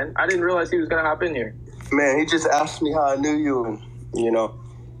too, man? I didn't realize he was going to hop in here. Man, he just asked me how I knew you. And,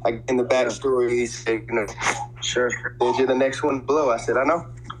 in the backstory, he said, sure. You're the next one to blow. I said, I know.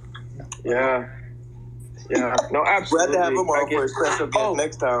 Yeah. Yeah, no, absolutely. We'll have to have him on for a special guest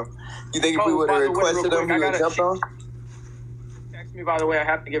next time. You think if we would have requested him, he would have jumped on? Text me, by the way. I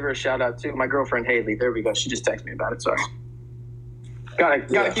have to give her a shout out too. My girlfriend Haley. There we go. She just texted me about it. Sorry.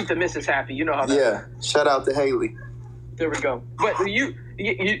 Gotta keep the missus happy. You know how that is. Shout out to Haley. There we go. But you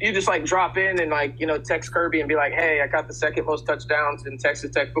just drop in and text Kirby and be like, hey, I got the second most touchdowns in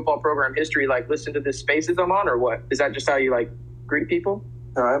Texas Tech football program history. Listen to the spaces I'm on, or what? Is that just how you greet people?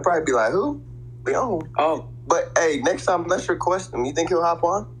 I'd probably be like, who? Leon. Oh. But, hey, next time, let's request him. You think he'll hop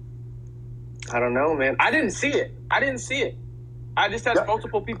on? I don't know, man. I didn't see it. I just had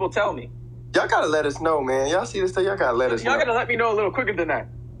multiple people tell me. Y'all got to let us know, man. Y'all see this thing? Y'all got to let us know. Y'all got to let me know a little quicker than that.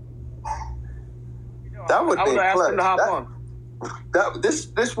 That would be clutch. I would have asked him to hop on.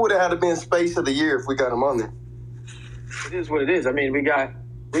 This would have had to be in Space of the Year if we got him on there. It is what it is. I mean, we had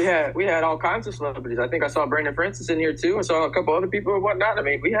all kinds of celebrities. I think I saw Brandon Francis in here, too. I saw a couple other people and whatnot. I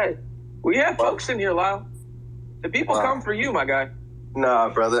mean, we had folks in here, Lyle. The people come for you, my guy. Nah,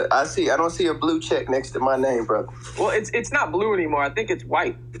 brother. I don't see a blue check next to my name, brother. Well, it's not blue anymore. I think it's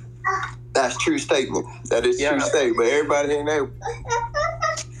white. That's true statement. That is true statement. Everybody in there.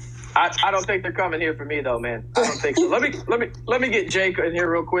 I don't think they're coming here for me though, man. I don't think so. Let me get Jake in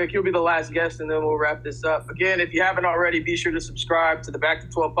here real quick. He'll be the last guest, and then we'll wrap this up. Again, if you haven't already, be sure to subscribe to the Back to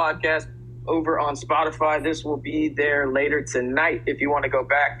 12 podcast over on Spotify. This will be there later tonight if you want to go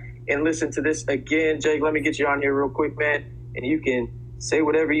back and listen to this again. Jake, let me get you on here real quick, man, and you can say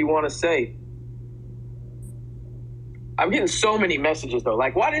whatever you want to say. I'm getting so many messages though.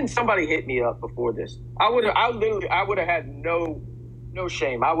 Why didn't somebody hit me up before this? I would have had no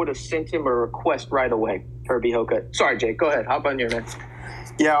shame. I would have sent him a request right away. Kirby Hillcut. Sorry, Jake. Go ahead. Hop on here, man.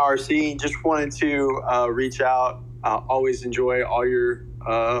 Yeah, RC. Just wanted to reach out. Always enjoy all your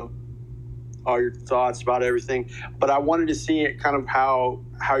thoughts about everything, but I wanted to see it kind of how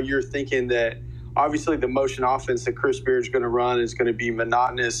you're thinking that obviously the motion offense that Chris Beard's going to run is going to be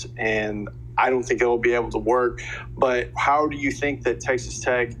monotonous, and I don't think it'll be able to work. But how do you think that Texas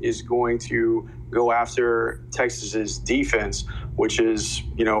Tech is going to go after Texas's defense, which is,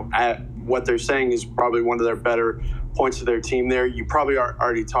 at what they're saying is probably one of their better points of their team there? You probably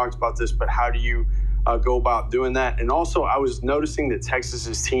already talked about this, but how do you go about doing that? And also, I was noticing that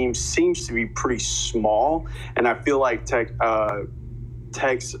Texas's team seems to be pretty small, and I feel like Tech,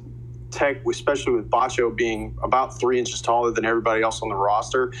 especially with Bacho being about 3 inches taller than everybody else on the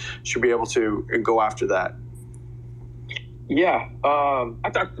roster, should be able to go after that. Yeah, I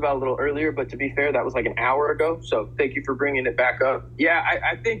talked about it a little earlier, but to be fair, that was like an hour ago. So thank you for bringing it back up. Yeah,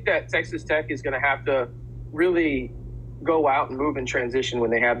 I think that Texas Tech is going to have to really go out and move in transition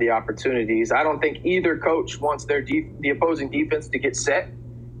when they have the opportunities. I don't think either coach wants the opposing defense to get set.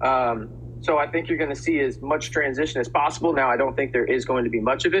 So I think you're going to see as much transition as possible. Now, I don't think there is going to be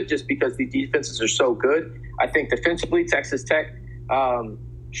much of it just because the defenses are so good. I think defensively, Texas Tech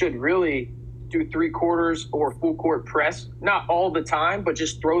should really do 3/4 or full court press, not all the time, but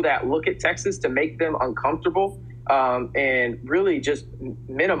just throw that look at Texas to make them uncomfortable and really just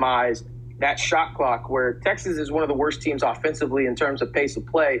minimize that shot clock, where Texas is one of the worst teams offensively in terms of pace of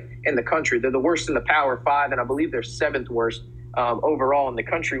play in the country. They're the worst in the Power 5, and I believe they're 7th worst overall in the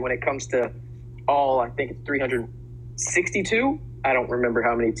country when it comes to all, I think it's 362. I don't remember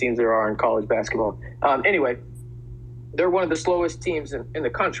how many teams there are in college basketball. Anyway, they're one of the slowest teams in the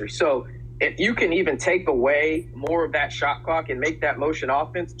country. So if you can even take away more of that shot clock and make that motion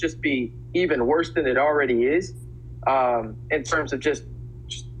offense just be even worse than it already is, in terms of just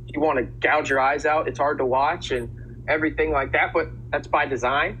you want to gouge your eyes out, it's hard to watch and everything like that, but that's by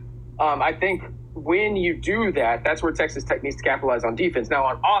design. I think when you do that, that's where Texas Tech needs to capitalize on defense. Now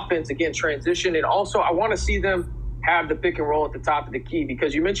on offense, again, transition, and also I want to see them have the pick and roll at the top of the key,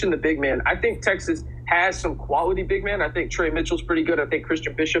 because you mentioned the big man. I think Texas has some quality big men. I think Trey Mitchell's pretty good. I think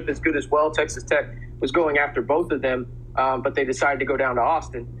Christian Bishop is good as well. Texas Tech was going after both of them, but they decided to go down to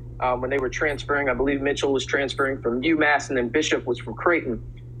Austin when they were transferring. I believe Mitchell was transferring from UMass, and then Bishop was from Creighton.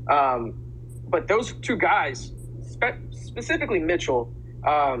 But those two guys, specifically Mitchell,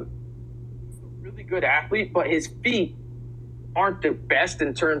 really good athlete, but his feet aren't the best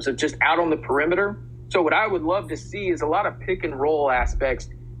in terms of just out on the perimeter. So what I would love to see is a lot of pick and roll aspects,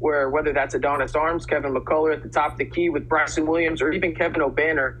 where whether that's Adonis Arms, Kevin McCullough at the top of the key with Bryson Williams, or even Kevin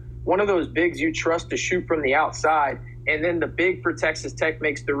O'Banner, one of those bigs you trust to shoot from the outside, and then the big for Texas Tech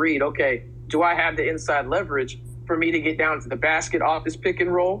makes the read, okay, do I have the inside leverage for me to get down to the basket off this pick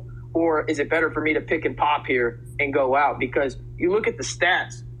and roll, or is it better for me to pick and pop here and go out? Because you look at the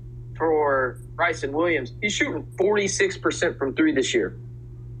stats for Bryson Williams, he's shooting 46% from three this year.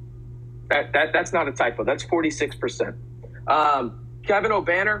 That's not a typo. That's 46%. Kevin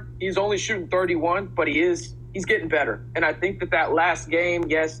O'Banner, he's only shooting 31, but he's getting better. And I think that last game,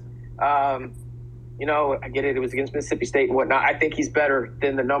 yes, I get it. It was against Mississippi State and whatnot. I think he's better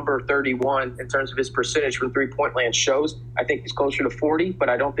than the number 31 in terms of his percentage from three-point land shows. I think he's closer to 40, but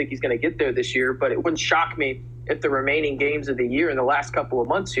I don't think he's going to get there this year. But it wouldn't shock me if the remaining games of the year in the last couple of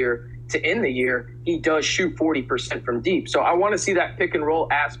months here to end the year, he does shoot 40% from deep. So I want to see that pick and roll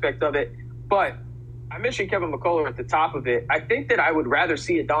aspect of it. But I mentioned Kevin McCullough at the top of it. I think that I would rather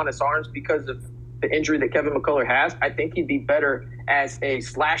see Adonis Arms because of the injury that Kevin McCullough has. I think he'd be better as a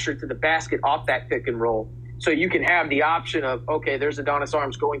slasher to the basket off that pick and roll. So you can have the option of, okay, there's Adonis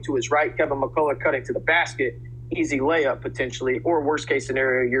Arms going to his right, Kevin McCullough cutting to the basket, easy layup potentially, or worst case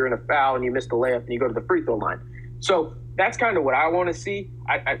scenario, you're in a foul and you miss the layup and you go to the free throw line. So that's kind of what I want to see.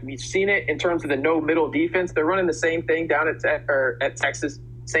 We've seen it in terms of the no middle defense. They're running the same thing down at Texas,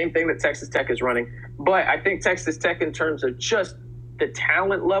 same thing that Texas Tech is running. But I think Texas Tech, in terms of just the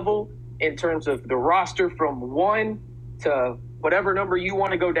talent level, in terms of the roster from 1 to whatever number you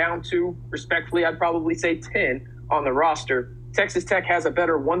want to go down to, respectfully, I'd probably say 10 on the roster. Texas Tech has a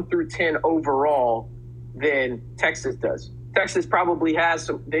better 1 through 10 overall than Texas does. Texas probably has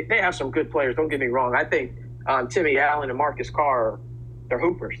they have some good players, don't get me wrong. I think Timmy Allen and Marcus Carr, they're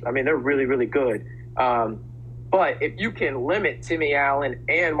hoopers. I mean, they're really, really good. But if you can limit Timmy Allen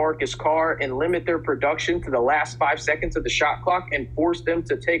and Marcus Carr and limit their production to the last 5 seconds of the shot clock and force them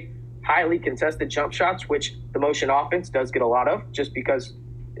to take highly contested jump shots, which the motion offense does get a lot of just because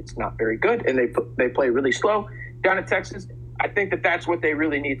it's not very good and they play really slow down in Texas, I think that that's what they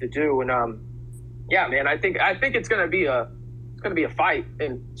really need to do. And yeah, man, I think it's going to be a fight.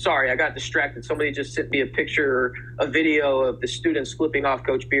 And sorry, I got distracted. Somebody just sent me a picture or a video of the students flipping off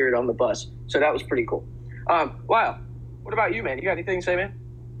Coach Beard on the bus. So that was pretty cool. Lyle, what about you, man? You got anything to say, man?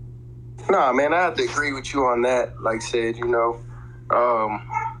 Nah, man, I have to agree with you on that. Like I said,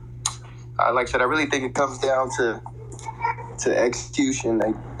 like I said, I really think it comes down to to execution.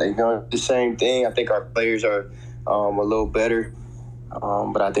 They doing the same thing. I think our players are a little better,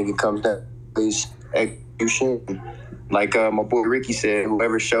 but I think it comes down to execution. Like my boy Ricky said,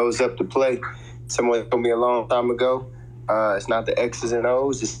 whoever shows up to play, someone told me a long time ago, it's not the X's and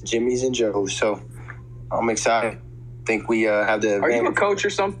O's, it's Jimmy's and Joe's. So I'm excited. I think we have the advantage. Are you a coach or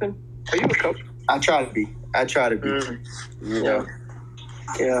something? Are you a coach? I try to be. You know?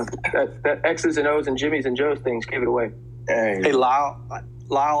 Yeah. That X's and O's and Jimmy's and Joe's things gave it away. Hey, Lyle,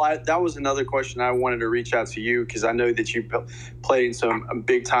 that was another question I wanted to reach out to you because I know that you played in some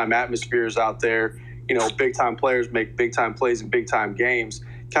big-time atmospheres out there. You know, big-time players make big-time plays in big-time games.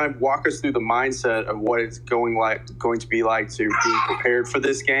 Kind of walk us through the mindset of what it's going to be like to be prepared for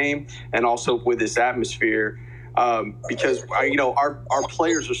this game and also with this atmosphere. Because our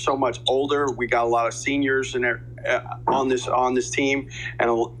players are so much older. We got a lot of seniors in there on this team,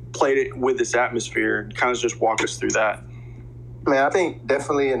 and played it with this atmosphere. Kind of just walk us through that. Man, I think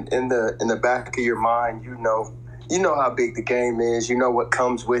definitely in the back of your mind, you know how big the game is. You know what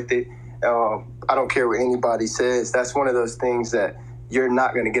comes with it. I don't care what anybody says. That's one of those things that you're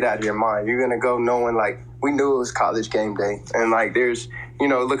not going to get out of your mind. You're going to go knowing, like, we knew it was college game day. And, like, there's,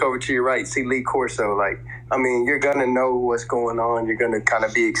 look over to your right, see Lee Corso. Like, I mean, you're going to know what's going on. You're going to kind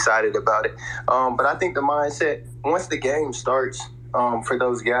of be excited about it. But I think the mindset, once the game starts for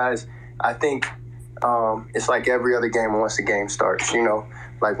those guys, I think it's like every other game once the game starts,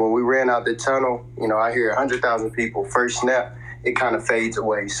 Like when we ran out the tunnel, I hear 100,000 people. First snap, it kind of fades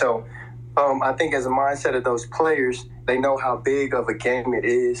away. So I think as a mindset of those players, they know how big of a game it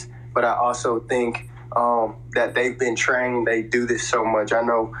is. But I also think that they've been trained. They do this so much. I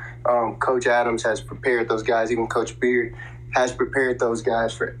know Coach Adams has prepared those guys. Even Coach Beard has prepared those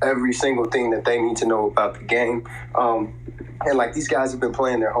guys for every single thing that they need to know about the game. And, like, these guys have been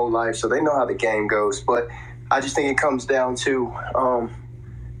playing their whole life, so they know how the game goes. But I just think it comes down to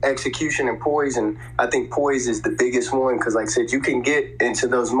execution and poise. And I think poise is the biggest one because, like I said, you can get into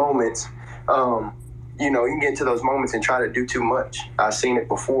those moments. You can get into those moments and try to do too much. I've seen it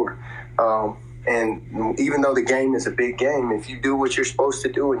before. And even though the game is a big game, if you do what you're supposed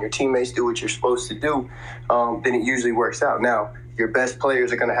to do and your teammates do what you're supposed to do, then it usually works out. Now, your best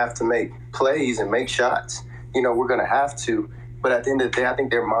players are going to have to make plays and make shots. We're going to have to. But at the end of the day, I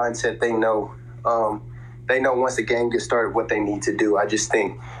think their mindset, they know once the game gets started what they need to do. I just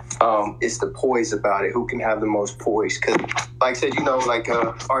think it's the poise about it. Who can have the most poise? Because, like I said, like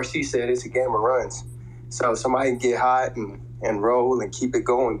RC said, it's a game of runs. So somebody can get hot and roll and keep it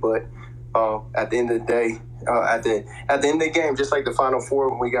going. But at the end of the day, at the end of the game, just like the Final Four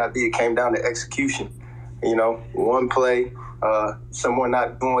when we got beat, it came down to execution. One play, someone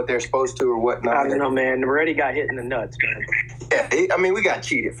not doing what they're supposed to or whatnot. I don't know, man. Moretti got hit in the nuts, man. Yeah, we got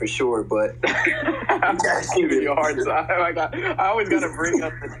cheated for sure, but I'm giving you a hard time. I always got to bring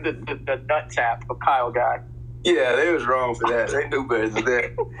up the nut tap of Kyle guy. Yeah, they was wrong for that. They knew better than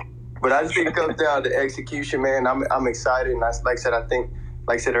that. But I just think it comes down to execution, man. I'm excited, and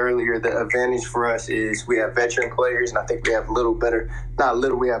like I said earlier, the advantage for us is we have veteran players, and I think we have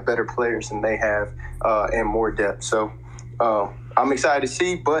we have better players than they have and more depth. So I'm excited to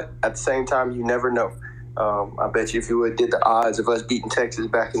see, but at the same time, you never know. I bet you if you would did the odds of us beating Texas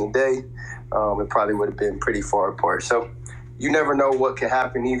back in the day, it probably would have been pretty far apart. So you never know what can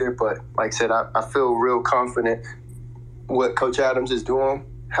happen either. But like I said, I feel real confident what Coach Adams is doing,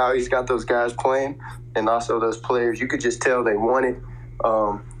 how he's got those guys playing, and also those players. You could just tell they want it.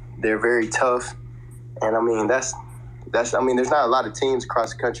 They're very tough, and I mean that's there's not a lot of teams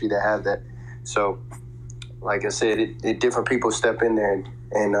across the country that have that. So, like I said, different people step in there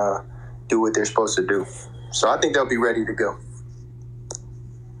and do what they're supposed to do. So I think they'll be ready to go.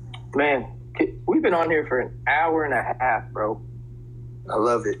 Man, we've been on here for an hour and a half, bro. I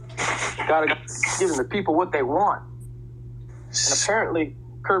love it. Gotta give the people what they want. And apparently,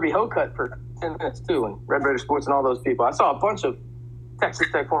 Kirby Hokut for 10 minutes too, and Red Raider Sports and all those people. I saw a bunch of Texas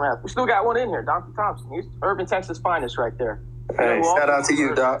Tech former. We still got one in here, Dr. Thompson. He's Irving, Texas finest right there. Hey, shout out to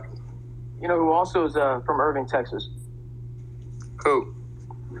you, Doc. You know who also is from Irving, Texas? Who?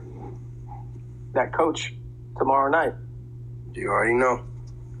 That coach tomorrow night. You already know.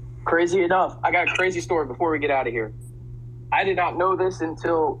 Crazy enough, I got a crazy story before we get out of here. I did not know this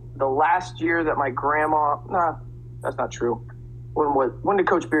until the last year that my grandma. Nah, that's not true. When did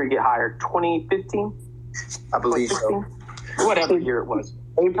Coach Beard get hired? 2015? I believe so. Whatever year it was.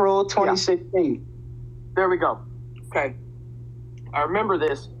 April 2016. Yeah. There we go. Okay. I remember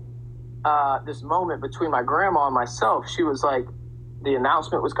this moment between my grandma and myself. She was like, the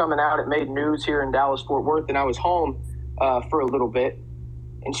announcement was coming out. It made news here in Dallas, Fort Worth, and I was home for a little bit.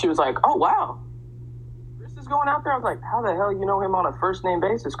 And she was like, oh, wow. Chris is going out there? I was like, how the hell you know him on a first name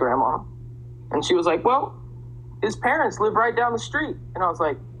basis, Grandma? And she was like, well, his parents live right down the street. And I was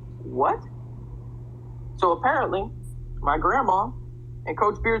like, what? So apparently, my grandma and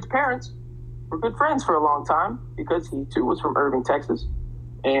Coach Beard's parents were good friends for a long time because he too was from Irving, Texas.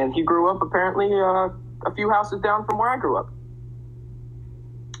 And he grew up apparently a few houses down from where I grew up.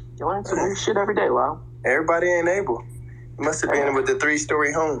 You learn some new shit every day, Lyle. Everybody ain't able. You must have been with the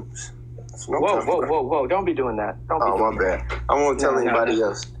 3-story homes. Whoa. Don't be doing that. My bad. I won't tell anybody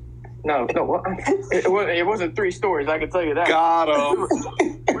else. No. It wasn't 3 stories, I can tell you that. Got him.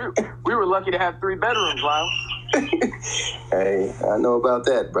 We were lucky to have 3 bedrooms, Lyle. Hey, I know about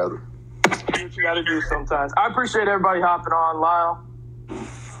that, brother. That's what you got to do sometimes. I appreciate everybody hopping on, Lyle.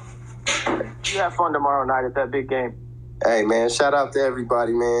 You have fun tomorrow night at that big game. Hey, man, shout out to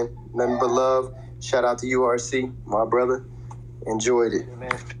everybody, man. Nothing but love. Shout out to you, RC, my brother. Enjoyed it. Yeah,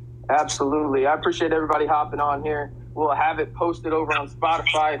 man. Absolutely. I appreciate everybody hopping on here. We'll have it posted over on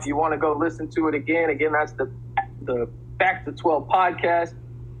Spotify if you want to go listen to it again. Again, that's the Back to 12 podcast.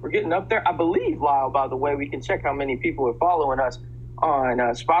 We're getting up there. I believe, Lyle, by the way, we can check how many people are following us on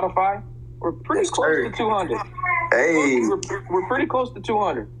Spotify. We're pretty close to 200. Hey. We're pretty close to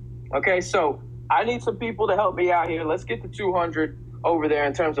 200. Okay, so I need some people to help me out here. Let's get to 200 over there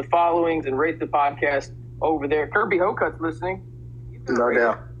in terms of followings and rate the podcast over there. Kirby Hokut's listening. No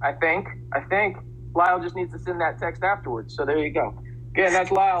doubt. I think Lyle just needs to send that text afterwards. So there you go. Again,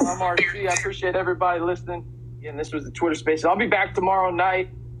 that's Lyle. I'm RC. I appreciate everybody listening. Again, this was the Twitter Spaces. I'll be back tomorrow night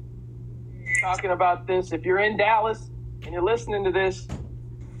talking about this. If you're in Dallas and you're listening to this,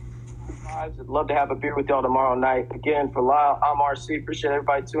 I'd love to have a beer with y'all tomorrow night. Again, for Lyle, I'm RC. Appreciate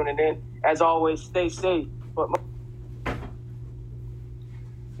everybody tuning in. As always, stay safe. But